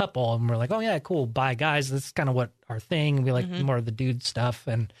a couple, and we're like, oh yeah, cool, bi guys, that's kind of what our thing. We like more of the dude stuff,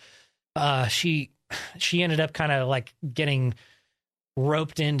 and she ended up kind of like getting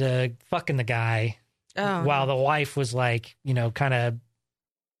roped into fucking the guy while the wife was like, you know, kind of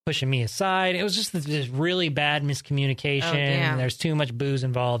pushing me aside. It was just this really bad miscommunication. There's too much booze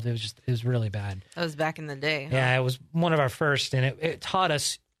involved. It was really bad. That was back in the day. Huh? Yeah, it was one of our first, and it taught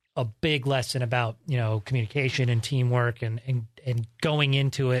us a big lesson about, you know, communication and teamwork and going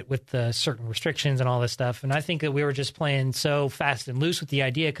into it with the certain restrictions and all this stuff. And I think that we were just playing so fast and loose with the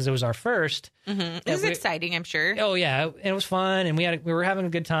idea because it was our first. It was exciting, I'm sure. Oh yeah, it was fun, and we were having a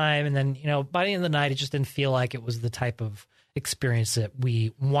good time. And then, you know, by the end of the night, it just didn't feel like it was the type of experience that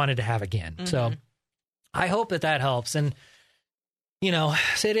we wanted to have again. So I hope that helps. And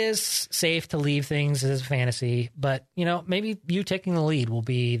it is safe to leave things as fantasy, but, maybe you taking the lead will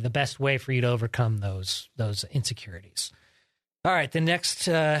be the best way for you to overcome those insecurities. All right, the next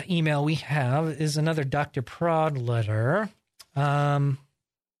email we have is another Dr. Prod letter. I'm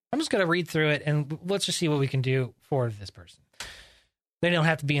just going to read through it, and let's just see what we can do for this person. They don't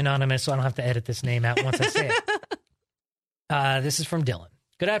have to be anonymous, so I don't have to edit this name out once I say it. This is from Dylan.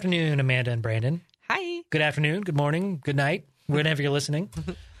 Good afternoon, Amanda and Brandon. Hi. Good afternoon, good morning, good night, whenever you're listening.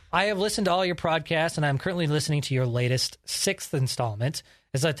 I have listened to all your podcasts, and I'm currently listening to your latest 6th installment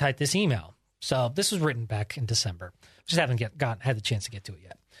as I type this email. So this was written back in December. Just haven't had the chance to get to it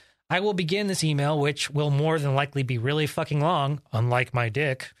yet. I will begin this email, which will more than likely be really fucking long, unlike my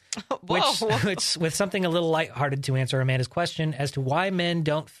dick, which with something a little lighthearted to answer Amanda's question as to why men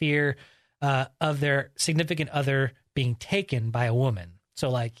don't fear of their significant other being taken by a woman. So,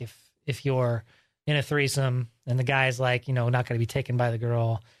 like, if you're in a threesome and the guy's like, not going to be taken by the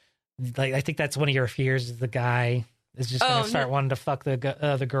girl, like, I think that's one of your fears is the guy is just going to start wanting to fuck the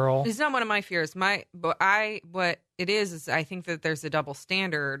girl. It's not one of my fears. What it is I think that there's a double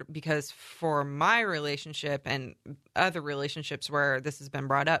standard because for my relationship and other relationships where this has been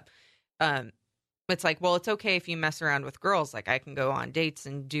brought up, it's like, well, it's okay if you mess around with girls. Like I can go on dates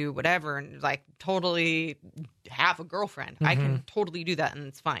and do whatever and like totally have a girlfriend. Mm-hmm. I can totally do that and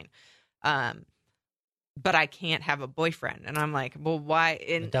it's fine. But I can't have a boyfriend. And I'm like, well, why?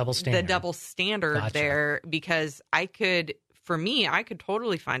 The double standard gotcha. There, because I could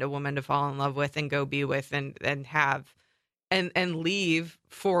totally find a woman to fall in love with and go be with and have and leave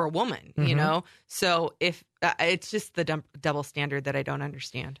for a woman, mm-hmm. So if it's just the double standard that I don't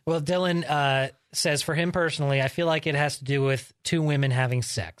understand. Well, Dylan says for him personally, I feel like it has to do with two women having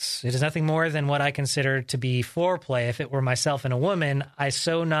sex. It is nothing more than what I consider to be foreplay. If it were myself and a woman, I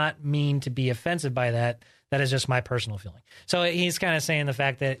so not mean to be offensive by that. That is just my personal feeling. So he's kind of saying the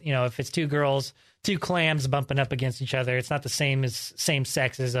fact that, if it's two girls, two clams bumping up against each other, it's not the same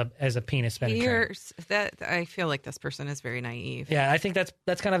sex as a penis penetrating. I feel like this person is very naive. Yeah, I think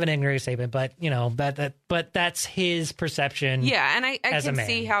that's kind of an ignorant statement, but but that's his perception. Yeah, and I can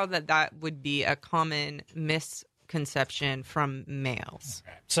see how that would be a common misconception from males.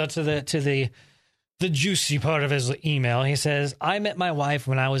 Right. So to the juicy part of his email, he says, I met my wife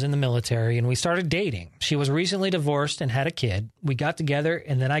when I was in the military and we started dating. She was recently divorced and had a kid. We got together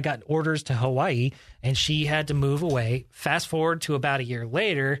and then I got orders to Hawaii and she had to move away. Fast forward to about a year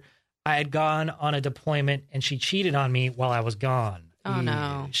later, I had gone on a deployment and she cheated on me while I was gone. Oh,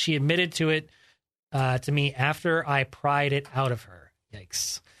 no. She admitted to it to me after I pried it out of her.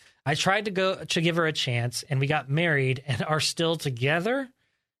 Yikes. I tried to give her a chance and we got married and are still together.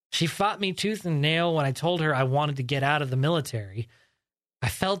 She fought me tooth and nail when I told her I wanted to get out of the military. I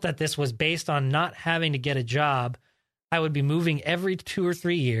felt that this was based on not having to get a job. I would be moving every 2 or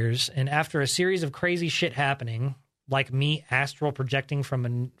 3 years, and after a series of crazy shit happening, like me astral projecting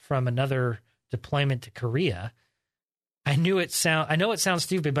from another deployment to Korea, I know it sounds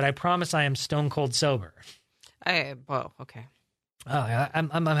stupid, but I promise I am stone cold sober. Okay. Oh,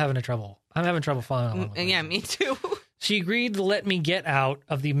 I'm having trouble. I'm having trouble following along. Yeah, me too. She agreed to let me get out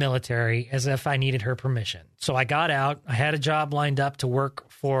of the military as if I needed her permission. So I got out. I had a job lined up to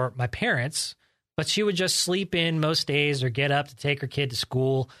work for my parents, but she would just sleep in most days or get up to take her kid to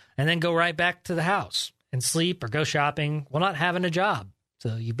school and then go right back to the house and sleep or go shopping while not having a job.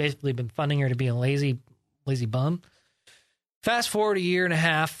 So you basically been funding her to be a lazy bum. Fast forward a year and a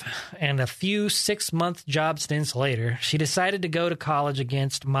half and a few 6-month job stints later, she decided to go to college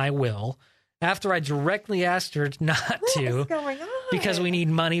against my will after I directly asked her not to. What's going on? Because we need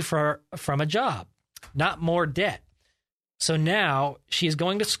money from a job, not more debt. So now she is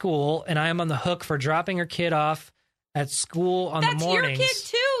going to school and I am on the hook for dropping her kid off at school on the mornings.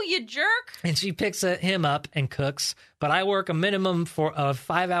 That's your kid too, you jerk. And she picks him up and cooks, but I work a minimum of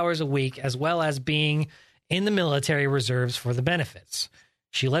 5 hours a week as well as being in the military reserves for the benefits.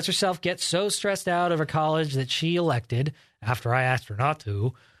 She lets herself get so stressed out over college that she elected, after I asked her not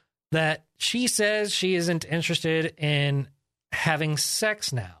to, that she says she isn't interested in having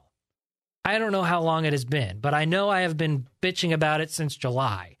sex now. I don't know how long it has been, but I know I have been bitching about it since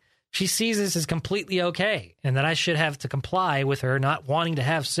July. She sees this as completely okay, and that I should have to comply with her not wanting to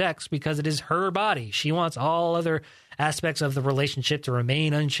have sex because it is her body. She wants all other aspects of the relationship to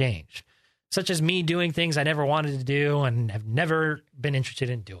remain unchanged, such as me doing things I never wanted to do and have never been interested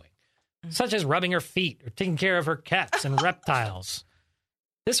in doing, such as rubbing her feet or taking care of her cats and reptiles.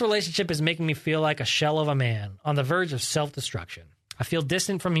 This relationship is making me feel like a shell of a man on the verge of self-destruction. I feel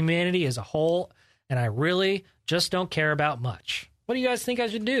distant from humanity as a whole, and I really just don't care about much. What do you guys think I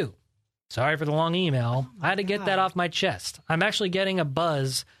should do? Sorry for the long email. I had to get that off my chest. I'm actually getting a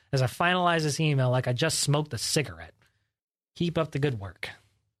buzz as I finalize this email like I just smoked a cigarette. Keep up the good work.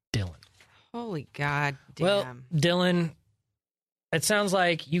 Dylan. Holy God damn. Well, Dylan, it sounds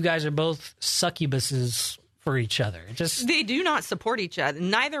like you guys are both succubuses for each other. They do not support each other.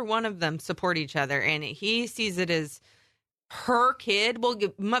 Neither one of them support each other. And he sees it as her kid. Well,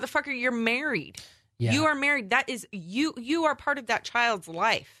 motherfucker, you're married. Yeah. You are married. That is, you are part of that child's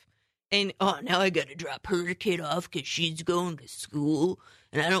life. And, now I got to drop her kid off because she's going to school.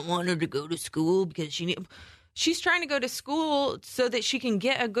 And I don't want her to go to school because she's trying to go to school so that she can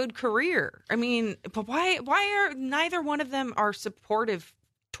get a good career. I mean, but why are neither one of them are supportive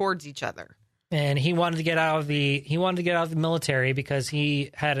towards each other? And he wanted to get out of the military because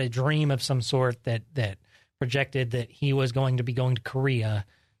he had a dream of some sort that projected that he was going to be going to Korea,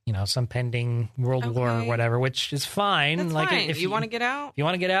 some pending world war or whatever, which is fine. That's like fine. if you want to get out,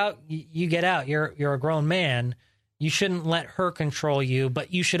 you get out. You're a grown man. You shouldn't let her control you,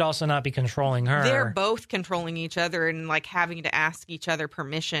 but you should also not be controlling her. They're both controlling each other and like having to ask each other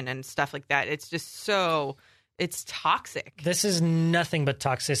permission and stuff like that. It's just it's toxic. This is nothing but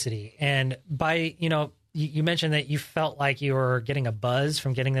toxicity. And by, you mentioned that you felt like you were getting a buzz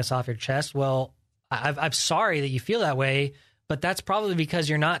from getting this off your chest. Well, I'm sorry that you feel that way, but that's probably because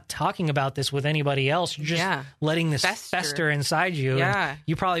you're not talking about this with anybody else. You're just letting this fester inside you. Yeah.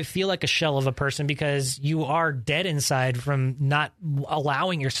 You probably feel like a shell of a person because you are dead inside from not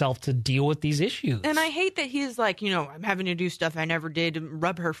allowing yourself to deal with these issues. And I hate that he's like, I'm having to do stuff I never did,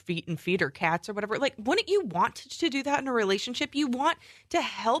 rub her feet and feed her cats or whatever. Like, wouldn't you want to do that in a relationship? You want to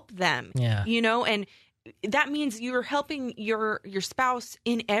help them, and that means you're helping your spouse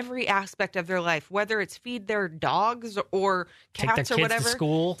in every aspect of their life, whether it's feed their dogs or cats or whatever. To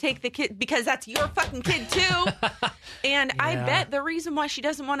school. Take the kid, because that's your fucking kid too. And I bet the reason why she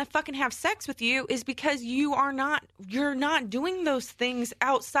doesn't want to fucking have sex with you is because you're not doing those things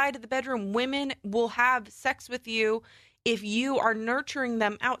outside of the bedroom. Women will have sex with you if you are nurturing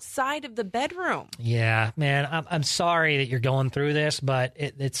them outside of the bedroom. Yeah, man, I'm sorry that you're going through this, but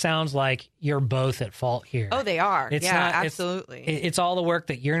it sounds like you're both at fault here. Oh, they are. Absolutely. It's all the work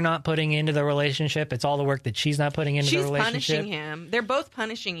that you're not putting into the relationship. It's all the work that she's not putting into the relationship. She's punishing him. They're both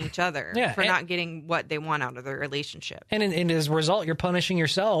punishing each other for not getting what they want out of their relationship. And as a result, you're punishing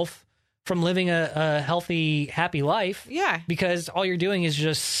yourself from living a healthy, happy life. Yeah. Because all you're doing is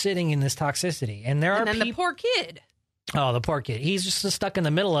just sitting in this toxicity. And then the poor kid. Oh, the poor kid. He's just stuck in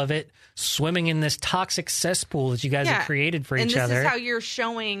the middle of it, swimming in this toxic cesspool that you guys have created for each other. And this is how you're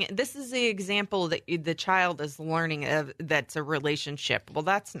showing, this is the example that the child is learning of, that's a relationship. Well,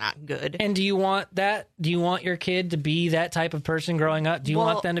 that's not good. And do you want that? Do you want your kid to be that type of person growing up? Do you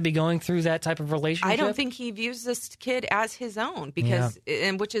want them to be going through that type of relationship? I don't think he views this kid as his own because,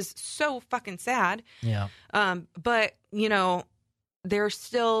 and which is so fucking sad. Yeah. But, there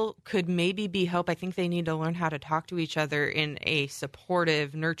still could maybe be hope. I think they need to learn how to talk to each other in a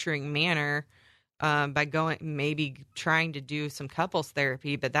supportive, nurturing manner by maybe trying to do some couples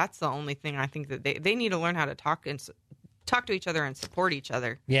therapy. But that's the only thing I think that they need to learn how to talk to each other and support each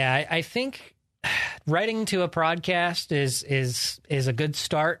other. Yeah, I think writing to a podcast is a good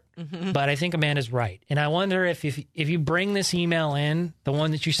start, but I think Amanda's right. And I wonder if you bring this email in, the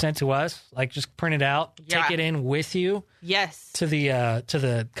one that you sent to us, like just print it out, take it in with you. Yes. To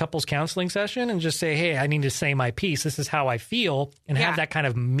the couples counseling session and just say, hey, I need to say my piece. This is how I feel, and have that kind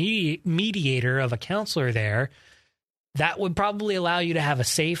of mediator of a counselor there. That would probably allow you to have a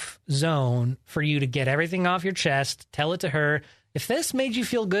safe zone for you to get everything off your chest, tell it to her. If this made you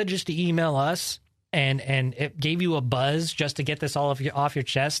feel good just to email us and it gave you a buzz just to get this all off your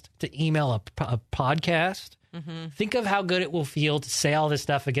chest, to email a podcast, think of how good it will feel to say all this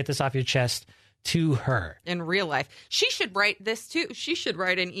stuff and get this off your chest to her. In real life. She should write this too. She should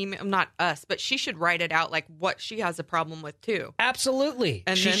write an email, not us, but she should write it out like what she has a problem with too. Absolutely.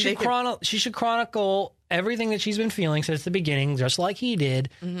 And she should chronicle everything that she's been feeling since the beginning, just like he did.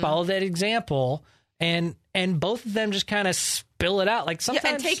 Follow that example. And both of them just kind of spill it out, like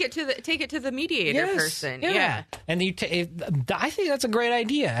sometimes, and take it to the mediator person. Yeah. And I think that's a great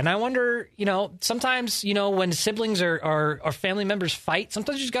idea. And I wonder, sometimes, when siblings or family members fight,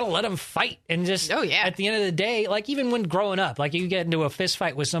 sometimes you just got to let them fight. And just at the end of the day, like even when growing up, like you get into a fist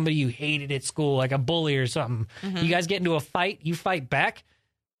fight with somebody you hated at school, like a bully or something. You guys get into a fight, you fight back.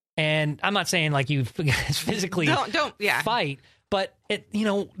 And I'm not saying like you physically don't fight. But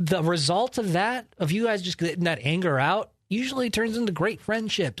the result of that, of you guys just getting that anger out, usually turns into great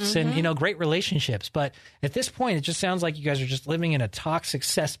friendships and, great relationships. But at this point, it just sounds like you guys are just living in a toxic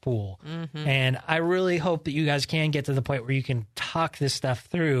cesspool. And I really hope that you guys can get to the point where you can talk this stuff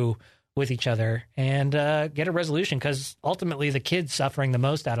through with each other and get a resolution, because ultimately the kid's suffering the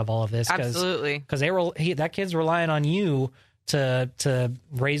most out of all of this. Absolutely. Because that kid's relying on you to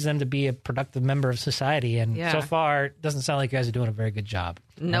raise them to be a productive member of society. And so far, it doesn't sound like you guys are doing a very good job.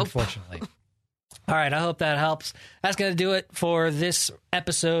 Nope. Unfortunately. All right, I hope that helps. That's going to do it for this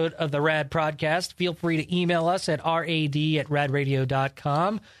episode of the RAD Prodcast. Feel free to email us at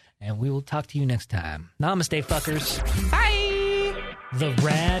rad@radradio.com, and we will talk to you next time. Namaste, fuckers. Bye. The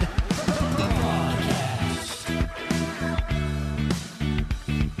RAD Prodcast.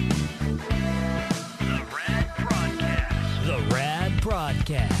 The RAD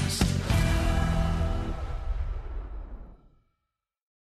Prodcast.